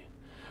iced tea.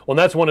 Well, and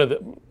that's one of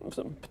the,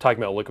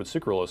 talking about liquid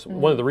sucralose,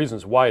 one of the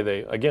reasons why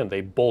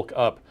they bulk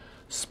up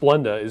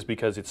Splenda is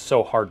because it's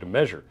so hard to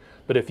measure.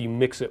 But if you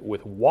mix it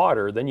with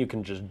water, then you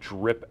can just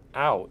drip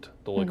out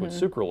the liquid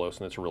sucralose,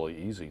 and it's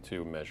really easy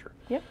to measure.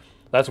 Yep.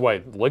 That's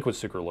why liquid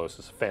sucralose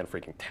is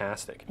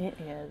fan-freaking-tastic. It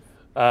is.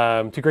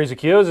 Two Crazy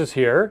Kios is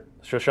here.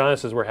 Shoshana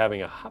says we're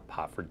having a hot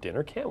pot for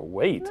dinner. Can't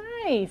wait.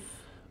 Nice.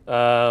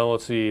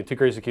 Let's see. Two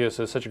Crazy Kios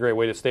says such a great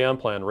way to stay on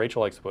plan.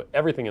 Rachel likes to put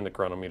everything in the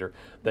cronometer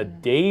the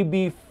day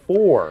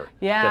before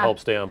to help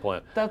stay on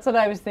plan. That's what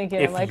I was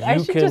thinking. I'm like, I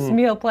should just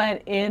meal plan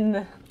in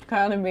the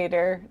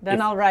cronometer.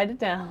 Then I'll write it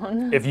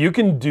down. If you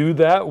can do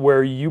that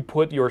where you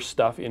put your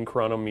stuff in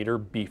cronometer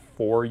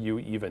before you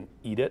even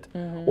eat it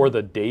or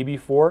the day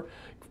before.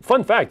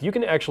 Fun fact, you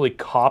can actually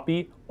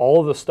copy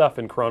all of the stuff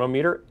in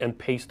cronometer and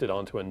paste it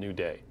onto a new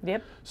day.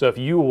 Yep. So if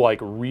you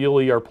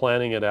really are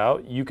planning it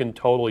out, you can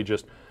totally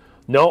just,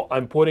 no,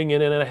 I'm putting it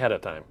in ahead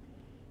of time.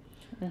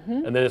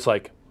 and then it's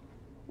like,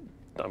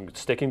 I'm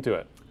sticking to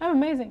it. Oh,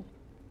 amazing.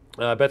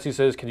 Betsy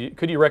says,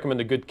 could you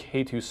recommend a good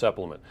K2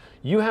 supplement?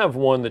 You have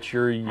one that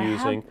you're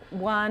using. I have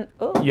one.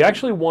 Ooh. You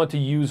actually want to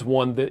use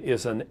one that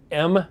is an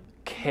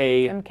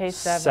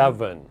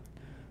MK7.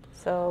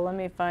 So let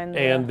me find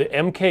And the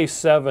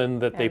MK7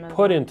 that they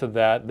put into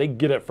that, they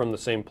get it from the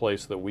same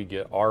place that we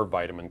get our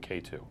vitamin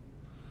K2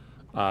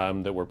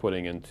 that we're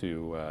putting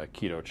into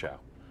Keto Chow.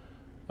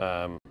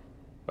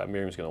 But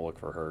Miriam's going to look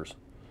for hers.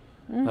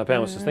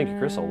 Pamela says, thank you,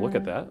 Chris. I'll look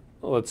at that.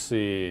 Let's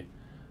see.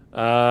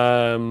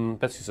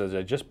 Betsy says,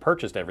 I just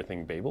purchased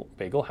everything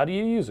bagel. How do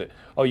you use it?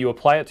 Oh, you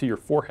apply it to your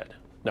forehead.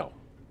 No.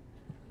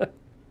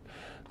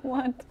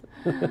 What?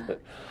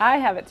 I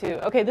have it too.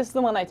 Okay, this is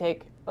the one I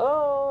take.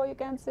 Oh, you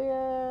can't see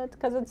it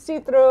because it's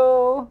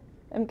see-through.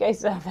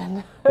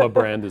 MK7. What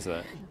brand is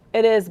that?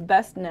 It is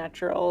Best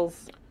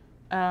Naturals.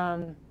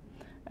 And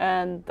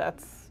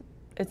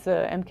it's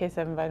a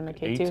MK7 vitamin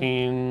K2.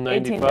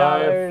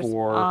 $18.95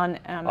 for on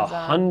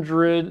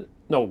Amazon.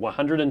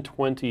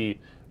 120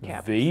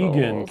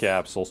 vegan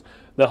capsules.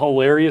 The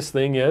hilarious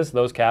thing is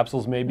those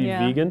capsules may be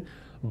vegan,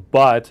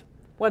 but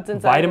what's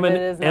inside vitamin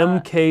of it is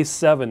not.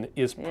 MK7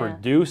 is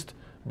produced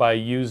by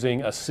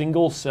using a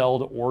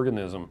single-celled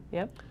organism.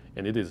 Yep.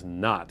 And it is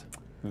not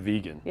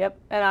vegan. Yep.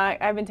 And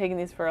I've been taking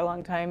these for a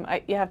long time.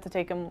 You have to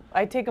take them.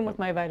 I take them with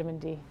my vitamin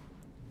D.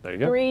 There you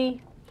go.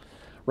 3.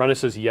 Rhonda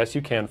says, yes,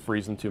 you can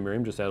freeze them too,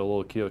 Miriam. Just add a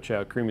little Keto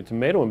Chow creamy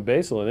tomato and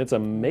basil, and it's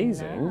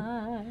amazing.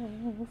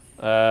 Nice.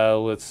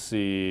 Let's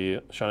see.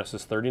 Shauna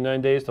says,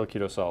 39 days till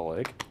Keto Salt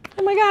Lake.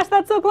 Oh my gosh,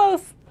 that's so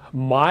close.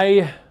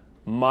 My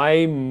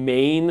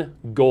main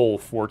goal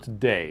for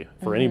today,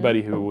 for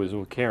anybody who was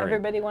caring,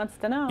 everybody wants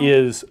to know,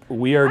 is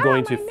we are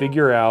going to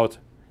figure out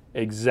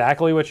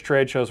exactly which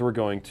trade shows we're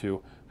going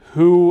to,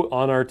 who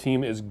on our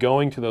team is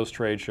going to those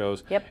trade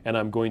shows, and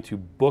I'm going to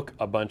book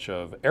a bunch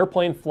of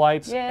airplane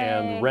flights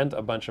and rent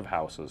a bunch of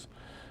houses.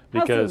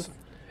 Because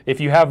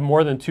if you have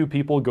more than 2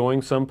 people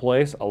going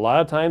someplace, a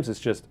lot of times it's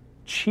just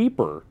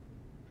cheaper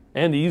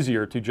and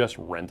easier to just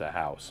rent a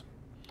house.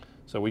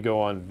 So we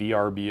go on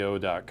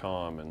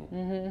vrbo.com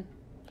and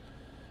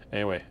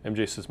anyway,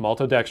 MJ says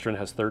maltodextrin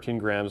has 13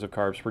 grams of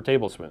carbs per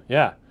tablespoon.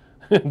 Yeah,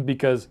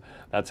 because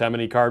that's how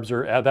many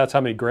that's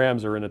how many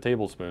grams are in a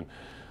tablespoon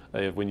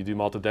when you do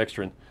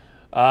maltodextrin.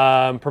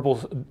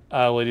 Purple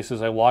lady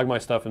says, I log my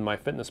stuff in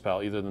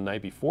MyFitnessPal either the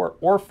night before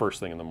or first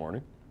thing in the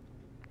morning.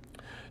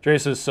 Jerry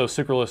says, so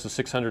sucralose is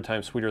 600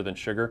 times sweeter than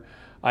sugar.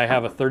 I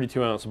have a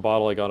 32-ounce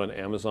bottle I got on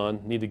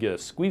Amazon. Need to get a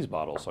squeeze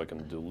bottle so I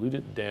can dilute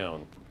it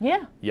down.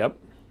 Yeah. Yep.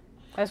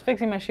 I was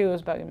fixing my shoe. It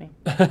was bugging me.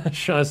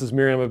 Shauna says,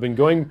 Miriam, I've been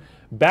going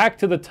back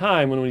to the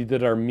time when we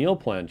did our meal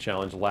plan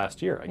challenge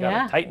last year. I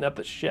got to tighten up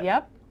the shit.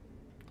 Yep.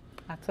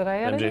 That's what I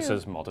had to do. MJ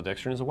says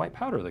maltodextrin is a white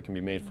powder that can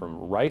be made from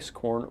rice,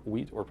 corn,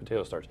 wheat, or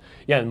potato starch.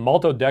 Yeah, and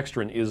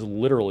maltodextrin is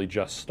literally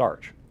just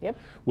starch. Yep.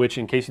 Which,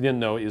 in case you didn't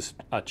know, is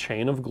a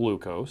chain of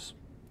glucose.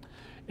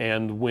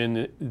 And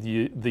when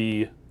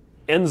the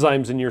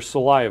enzymes in your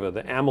saliva,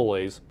 the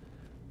amylase,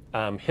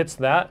 hits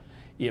that,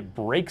 it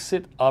breaks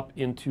it up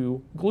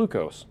into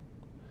glucose,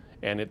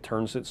 and it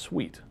turns it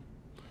sweet.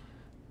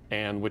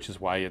 And which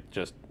is why it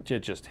just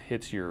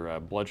hits your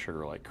blood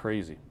sugar like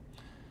crazy.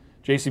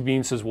 JC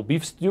Bean says, will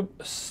beef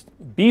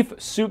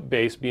soup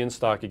base be in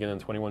stock again in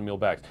 21 meal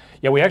bags?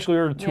 Yeah, we actually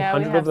ordered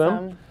 200 of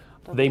them.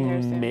 They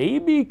may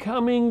be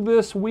coming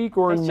this week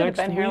or next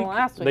week.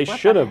 They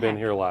should have been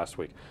here last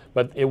week,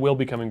 but it will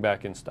be coming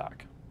back in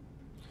stock.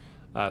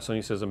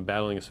 Sonia says, I'm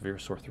battling a severe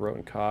sore throat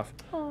and cough.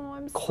 Oh,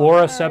 I'm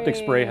Chloraseptic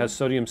spray has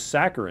sodium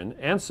saccharin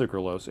and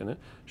sucralose in it,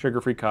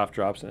 sugar-free cough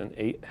drops, and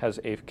has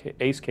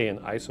ACE-K and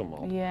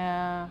isomalt.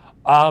 Yeah.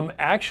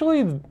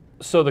 Actually,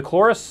 so the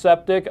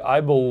chloraseptic,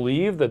 I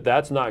believe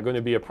that's not going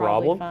to be a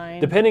problem,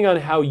 depending on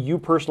how you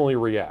personally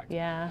react.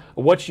 Yeah.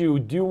 What you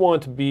do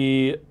want to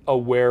be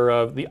aware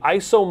of, the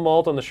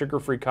isomalt on the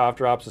sugar-free cough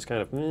drops is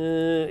kind of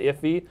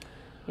iffy.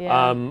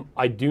 Yeah.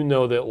 I do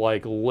know that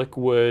like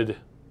liquid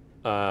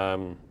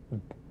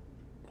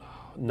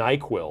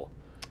NyQuil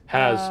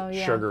has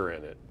sugar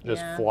in it,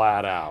 just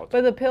flat out.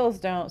 But the pills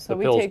don't, so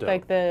we take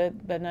like the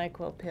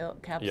NyQuil pill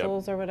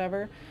capsules or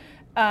whatever.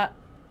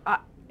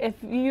 If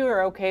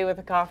you're okay with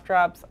the cough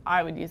drops,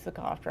 I would use the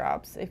cough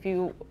drops. If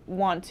you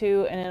want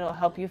to and it'll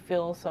help you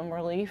feel some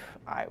relief,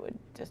 I would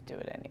just do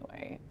it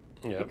anyway.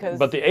 Yeah,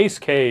 but the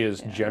ACE-K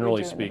is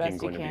generally speaking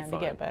going to be fine. To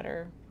get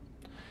better.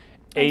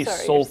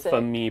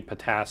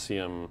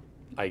 Asulfame-potassium,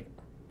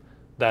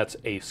 that's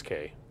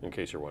ACE-K, in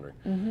case you're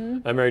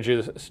wondering. Mary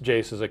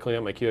J says, I clean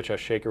up my Keto Chow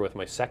shaker with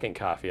my second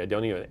coffee. I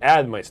don't even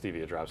add my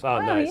stevia drops. Oh,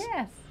 nice.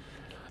 Yes.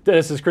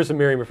 This is Chris and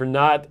Miriam.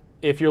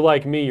 If you're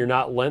like me, you're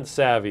not Lent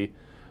savvy.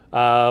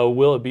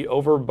 Will it be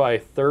over by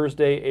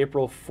Thursday,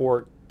 April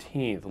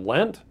 14th?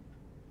 Lent?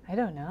 I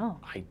don't know.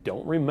 I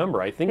don't remember.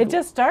 I think it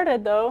just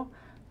started though.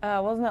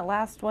 Wasn't it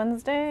last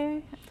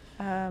Wednesday?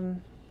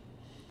 When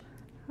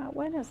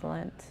is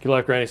Lent? Good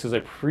luck, Granny says, I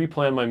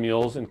pre-plan my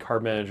meals in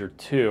Carb Manager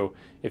 2.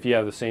 If you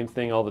have the same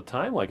thing all the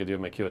time, like I do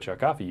with my Keto Chow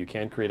coffee, you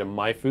can create a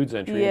My Foods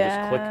entry and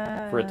just click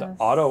for it to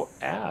auto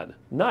add.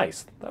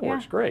 Nice. That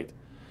works great.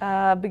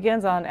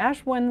 Begins on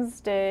Ash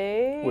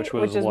Wednesday, which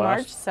is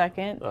March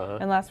 2nd,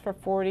 and lasts for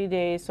 40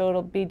 days. So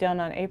it'll be done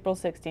on April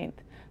 16th.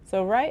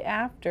 So right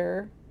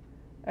after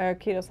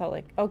Keto Salt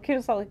Lake. Oh,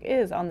 Keto Salt Lake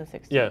is on the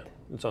 16th. Yeah,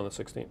 it's on the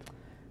 16th.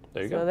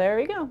 There you go. So there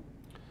we go.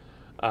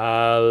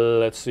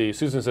 Let's see.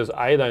 Susan says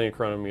iodine and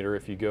cronometer.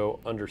 If you go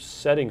under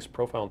settings,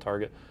 profile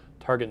and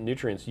target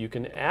nutrients, you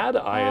can add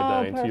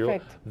iodine to your.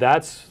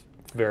 That's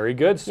very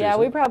good, Susan. Yeah,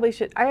 we probably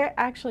should. I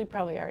actually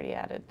probably already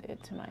added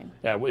it to mine.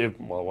 Yeah, well, it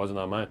wasn't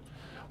on mine.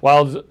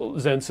 Wild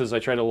Zen says I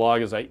try to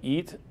log as I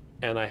eat,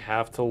 and I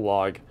have to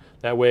log.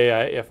 That way,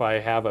 if I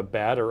have a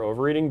bad or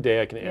overeating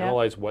day, I can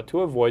analyze what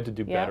to avoid to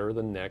do better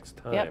the next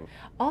time. Yep.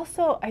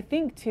 Also, I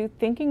think too,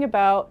 thinking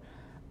about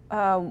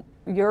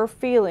your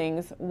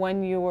feelings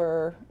when you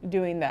were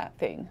doing that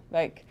thing.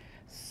 Like,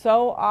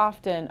 so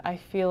often I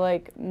feel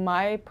like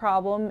my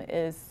problem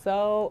is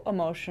so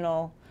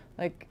emotional.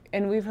 Like,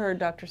 and we've heard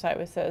Dr.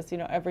 Saiwa says, you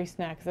know, every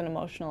snack is an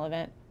emotional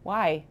event.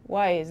 Why?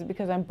 Why? Is it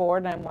because I'm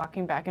bored and I'm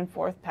walking back and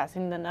forth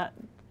passing the nut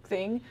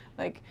thing?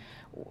 Like,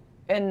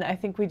 and I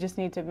think we just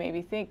need to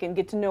maybe think and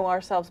get to know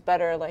ourselves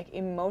better, like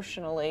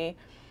emotionally.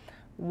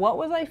 What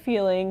was I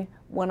feeling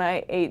when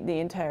I ate the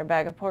entire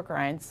bag of pork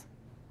rinds?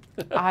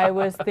 I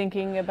was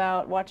thinking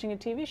about watching a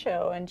TV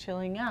show and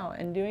chilling out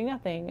and doing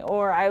nothing.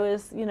 Or I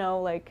was, you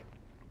know, like,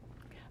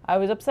 I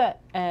was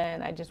upset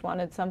and I just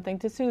wanted something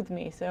to soothe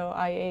me. So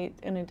I ate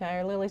an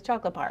entire Lily's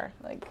chocolate bar.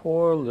 Like,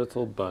 poor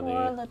little bunny.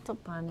 Poor little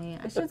bunny.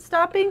 I should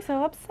stop being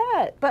so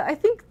upset. But I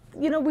think,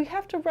 you know, we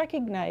have to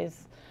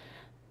recognize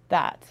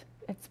that.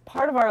 It's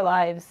part of our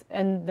lives,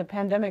 and the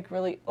pandemic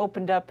really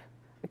opened up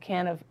a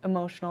can of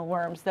emotional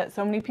worms that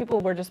so many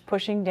people were just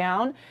pushing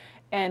down,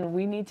 and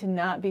we need to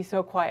not be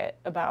so quiet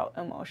about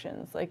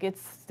emotions. Like,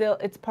 it's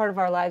part of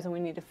our lives, and we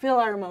need to feel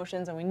our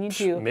emotions, and we need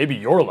to... Maybe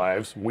your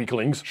lives,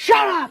 weaklings. Shut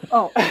up!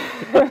 Oh.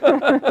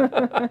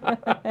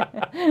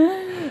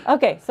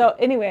 Okay, so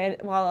anyway,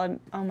 while I'm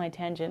on my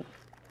tangent,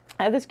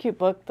 I have this cute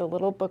book, The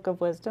Little Book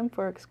of Wisdom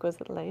for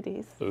Exquisite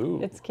Ladies. Ooh.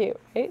 It's cute,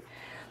 right?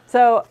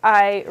 So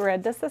I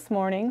read this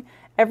morning.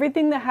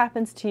 Everything that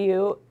happens to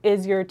you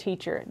is your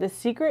teacher. The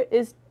secret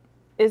is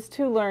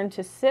to learn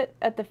to sit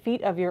at the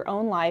feet of your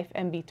own life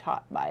and be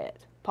taught by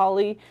it.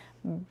 Polly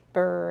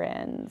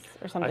Burns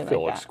or something like that. I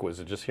feel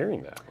exquisite just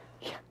hearing that.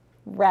 Yeah.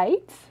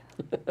 Right?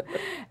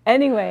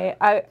 Anyway,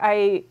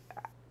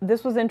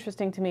 this was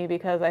interesting to me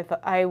because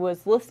I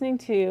was listening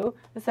to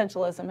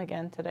Essentialism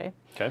again today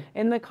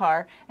in the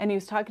car, and he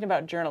was talking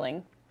about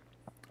journaling.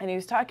 And he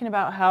was talking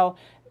about how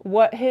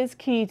what his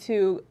key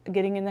to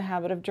getting in the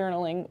habit of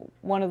journaling,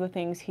 one of the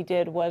things he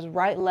did was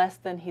write less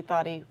than he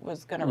thought he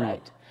was going to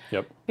write.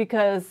 Yep.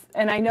 Because,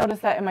 and I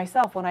noticed that in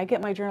myself, when I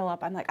get my journal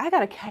up, I'm like, I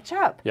got to catch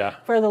up. Yeah.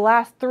 For the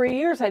last 3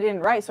 years, I didn't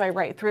write, so I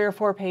write 3 or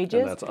 4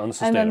 pages. And that's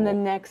unsustainable. And then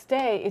the next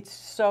day, it's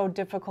so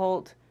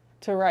difficult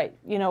to write,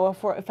 you know,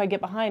 if I get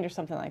behind or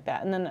something like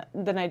that. And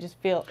then I just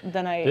feel,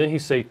 Didn't he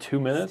say 2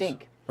 minutes?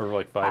 Stink. Or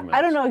like 5 minutes?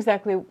 I don't know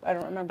exactly, I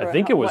don't remember. I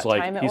think it was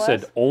like, he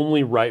said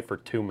only write for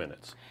 2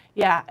 minutes.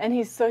 Yeah, and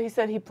he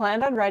said he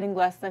planned on writing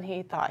less than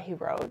he thought he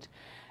wrote,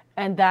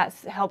 and that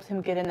helped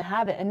him get in the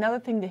habit. Another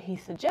thing that he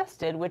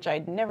suggested, which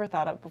I'd never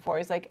thought of before,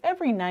 is like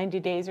every 90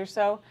 days or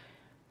so,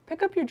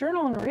 pick up your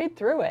journal and read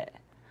through it.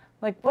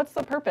 Like, what's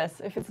the purpose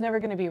if it's never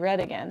going to be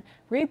read again?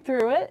 Read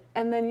through it,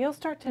 and then you'll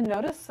start to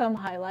notice some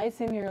highlights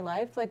in your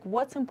life, like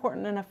what's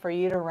important enough for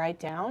you to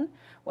write down,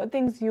 what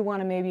things you want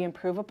to maybe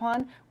improve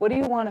upon, what do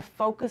you want to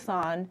focus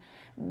on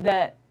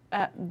that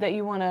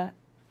you want to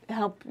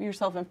help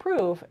yourself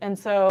improve. And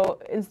so,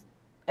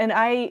 and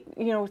I,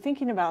 you know,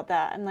 thinking about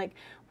that, and like,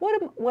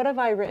 what have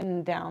I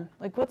written down?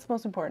 Like, what's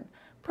most important?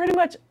 Pretty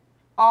much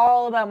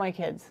all about my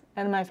kids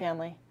and my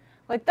family.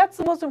 Like, that's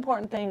the most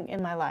important thing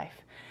in my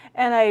life.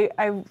 And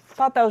I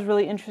thought that was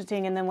really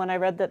interesting. And then when I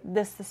read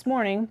this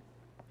morning,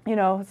 you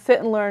know, sit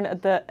and learn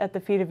at the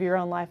feet of your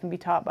own life and be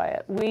taught by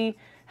it. We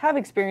have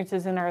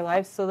experiences in our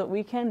lives so that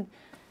we can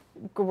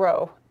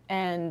grow.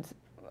 And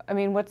I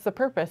mean, what's the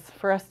purpose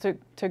for us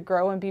to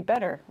grow and be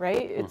better,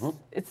 right?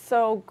 It's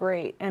so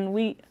great. And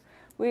we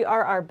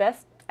are our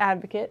best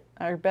advocate,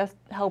 our best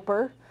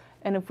helper.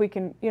 And if we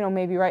can, you know,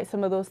 maybe write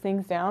some of those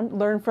things down,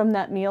 learn from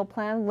that meal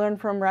plan, learn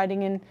from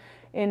writing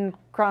in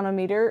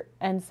cronometer,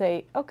 and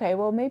say, okay,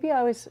 well, maybe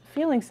I was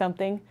feeling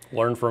something.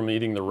 Learn from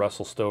eating the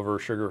Russell Stover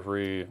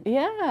sugar-free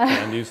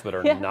candies that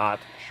are not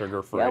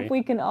sugar-free. Yep,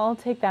 we can all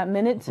take that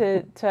minute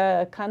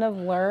to kind of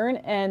learn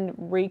and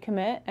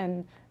recommit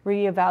and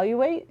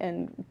reevaluate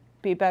and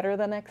be better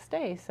the next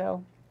day.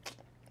 So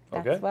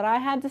that's what I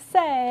had to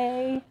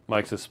say.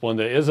 Mike says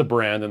Splenda is a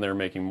brand, and they're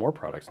making more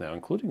products now,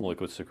 including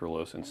liquid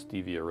sucralose and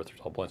stevia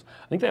erythritol blends.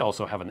 I think they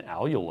also have an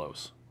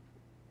allulose.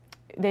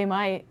 They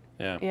might.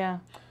 Yeah.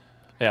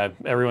 Yeah,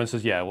 everyone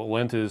says, yeah, well,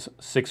 Lent is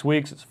 6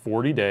 weeks, it's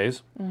 40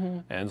 days,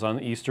 ends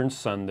on Eastern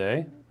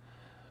Sunday.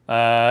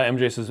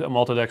 MJ says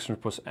maltodextrin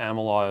puts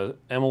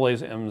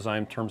amylase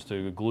enzyme turns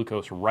to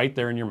glucose right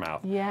there in your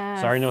mouth.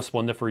 Yes. Sorry, no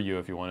Splenda for you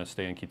if you want to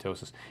stay in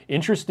ketosis.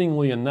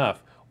 Interestingly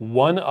enough,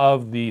 one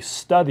of the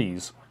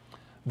studies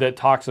that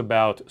talks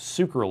about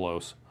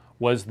sucralose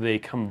was they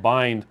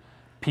combined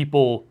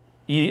people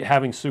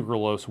having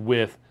sucralose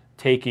with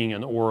taking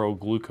an oral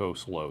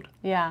glucose load.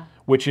 Yeah.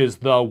 Which is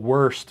the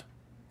worst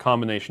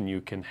combination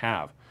you can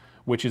have,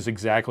 which is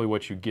exactly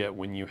what you get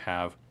when you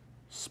have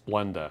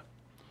Splenda.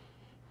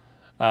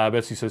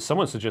 Betsy says,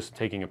 someone suggested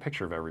taking a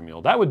picture of every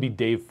meal. That would be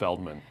Dave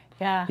Feldman.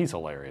 Yeah. He's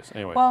hilarious.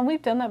 Anyway. Well, and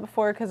we've done that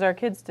before because our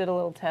kids did a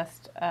little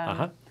test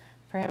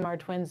for him. Our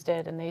twins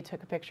did, and they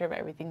took a picture of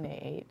everything they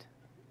ate.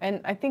 And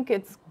I think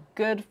it's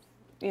good,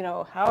 you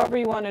know, however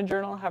you want to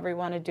journal, however you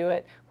want to do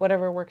it,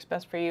 whatever works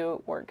best for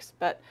you works.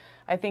 But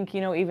I think,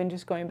 you know, even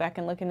just going back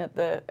and looking at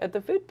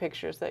the food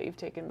pictures that you've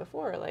taken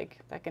before, like,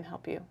 that can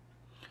help you.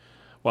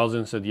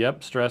 Wildzen said,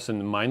 yep, stress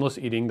and mindless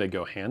eating, they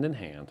go hand in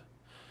hand.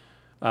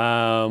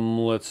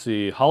 Let's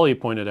see. Holly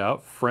pointed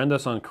out, friend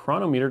us on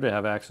Cronometer to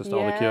have access to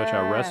all the Keto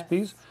Chow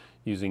recipes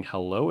using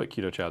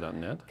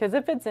hello@ketochow.net. Because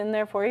if it's in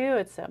there for you,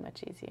 it's so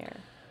much easier.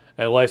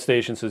 Life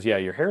Station says, yeah,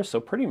 your hair is so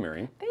pretty,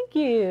 Miriam. Thank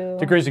you.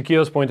 To Crazy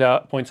Ketos points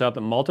out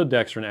that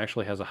maltodextrin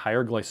actually has a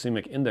higher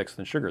glycemic index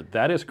than sugar.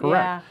 That is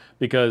correct,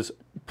 because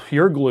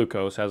pure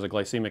glucose has a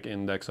glycemic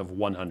index of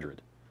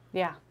 100.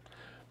 Yeah.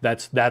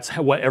 That's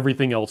what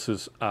everything else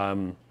is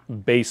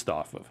based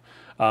off of.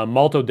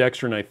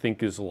 Maltodextrin, I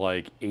think, is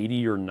like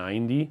 80 or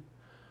 90.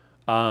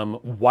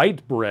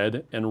 White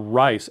bread and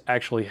rice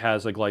actually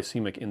has a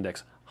glycemic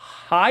index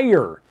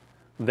higher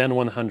than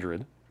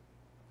 100,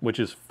 which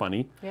is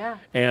funny. Yeah.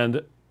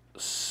 And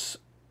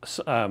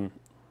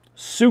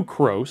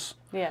sucrose,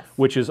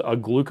 which is a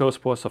glucose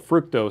plus a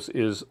fructose,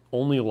 is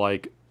only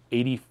like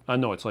 80.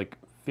 No, it's like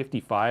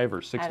 55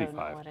 or 65. I don't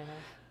know what it is.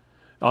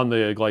 On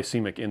the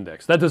glycemic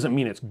index. That doesn't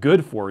mean it's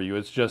good for you.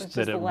 It's just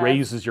that it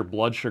raises your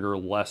blood sugar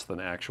less than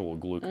actual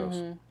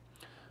glucose.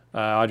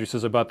 Audrey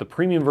says about the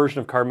premium version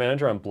of Carb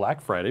Manager on Black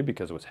Friday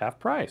because it was half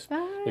price.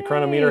 Nice. Did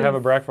Cronometer have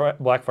a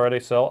Black Friday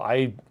sale?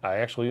 I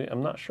actually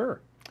am not sure.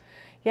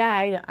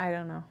 Yeah, I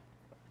don't know.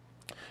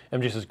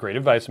 MJ says, great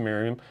advice,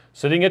 Miriam.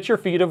 Sitting at your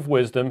feet of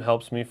wisdom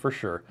helps me for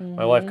sure.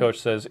 My life coach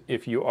says,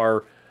 if you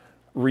are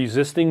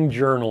resisting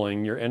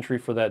journaling, your entry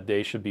for that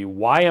day should be,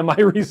 why am I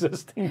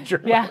resisting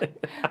journaling? Yeah.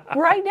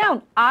 Write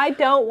down, I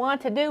don't want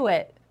to do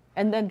it.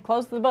 And then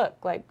close the book.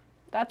 Like,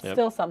 that's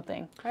still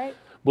something, right?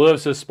 Blue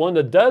says,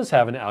 Splenda does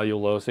have an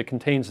allulose. It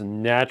contains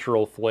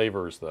natural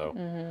flavors,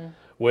 though,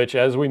 which,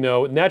 as we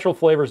know, natural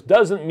flavors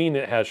doesn't mean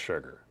it has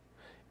sugar.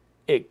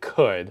 It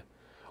could.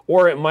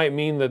 Or it might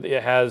mean that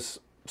it has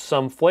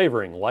some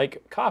flavoring,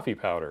 like coffee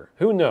powder.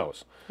 Who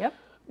knows? Yep.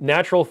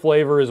 Natural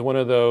flavor is one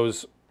of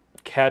those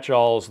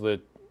catch-alls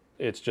that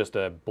it's just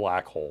a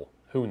black hole.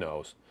 Who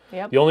knows?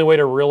 Yep. The only way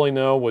to really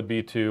know would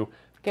be to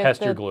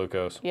test your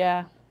glucose.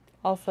 Yeah.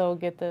 Also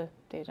get the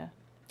data.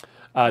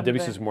 Debbie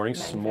says, morning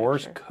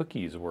s'mores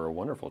cookies were a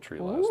wonderful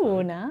treat last night.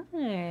 Ooh,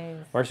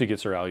 nice. Marcy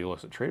gets her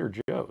allulose at Trader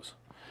Joe's.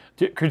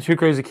 Two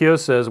Crazy Keto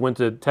says, went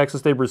to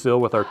Texas Day, Brazil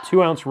with our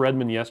 2-ounce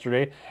Redmond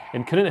yesterday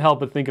and couldn't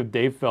help but think of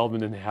Dave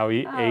Feldman and how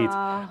he ate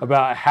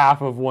about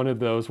half of one of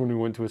those when we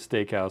went to a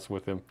steakhouse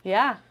with him.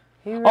 Yeah.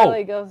 He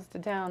really goes to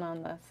town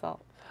on the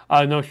salt.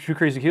 No, True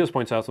Crazy Ketos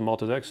points out the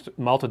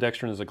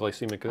maltodextrin is a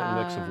glycemic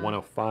index of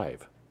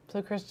 105.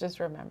 So Chris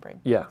just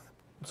remembering. Yeah.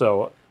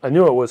 So I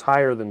knew it was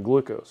higher than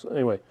glucose.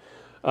 Anyway,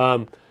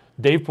 Joe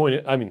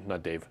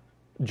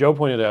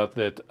pointed out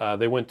that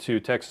they went to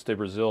Texas de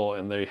Brazil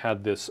and they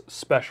had this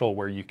special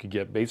where you could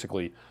get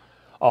basically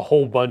a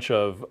whole bunch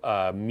of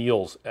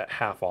meals at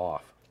half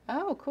off.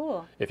 Oh,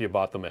 cool. If you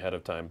bought them ahead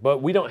of time.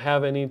 But we don't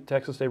have any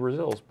Texas de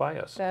Brazils by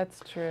us. That's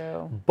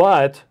true.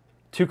 But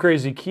Two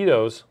Crazy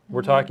Ketos,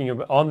 we're talking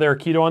about on their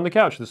Keto on the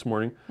Couch this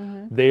morning.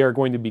 They are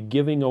going to be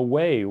giving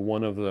away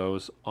one of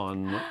those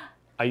on,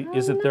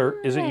 is it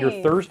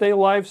your Thursday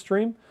live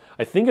stream?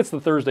 I think it's the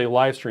Thursday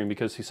live stream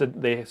because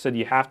they said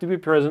you have to be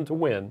present to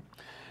win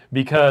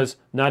because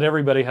not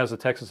everybody has a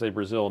Texas de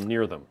Brazil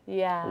near them.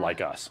 Yeah.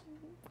 Like us.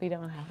 We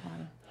don't have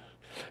one.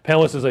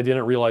 Pamela says, I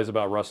didn't realize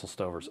about Russell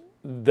Stovers.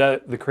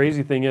 The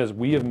crazy thing is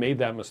we have made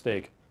that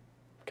mistake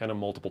kind of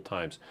multiple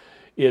times.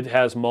 It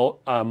has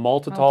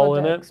maltitol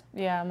in it.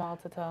 Yeah,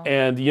 maltitol.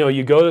 And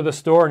you go to the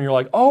store and you're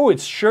like, oh,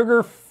 it's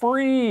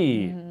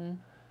sugar-free.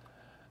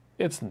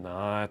 It's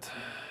not.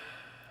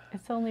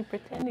 It's only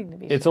pretending to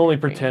be It's only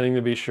pretending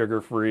to be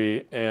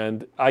sugar-free.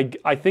 And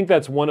I think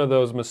that's one of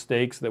those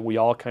mistakes that we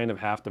all kind of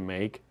have to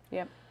make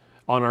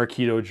on our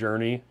keto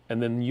journey.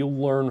 And then you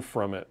learn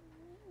from it.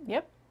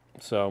 Yep.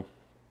 So,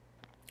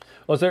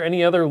 was there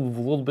any other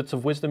little bits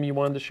of wisdom you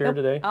wanted to share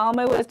today? All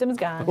my wisdom is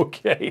gone.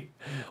 Okay.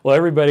 Well,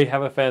 everybody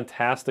have a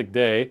fantastic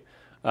day.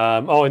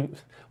 And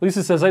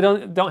Lisa says, I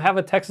don't have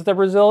a Texas de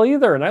Brazil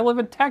either, and I live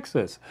in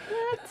Texas.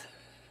 What?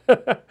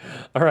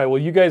 All right.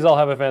 Well, you guys all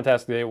have a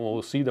fantastic day.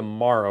 We'll see you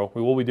tomorrow.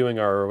 We will be doing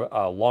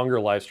our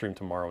longer live stream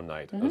tomorrow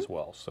night as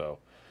well. So,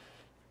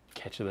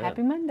 catch you then.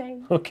 Happy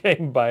Monday. Okay.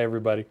 Bye,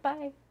 everybody.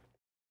 Bye.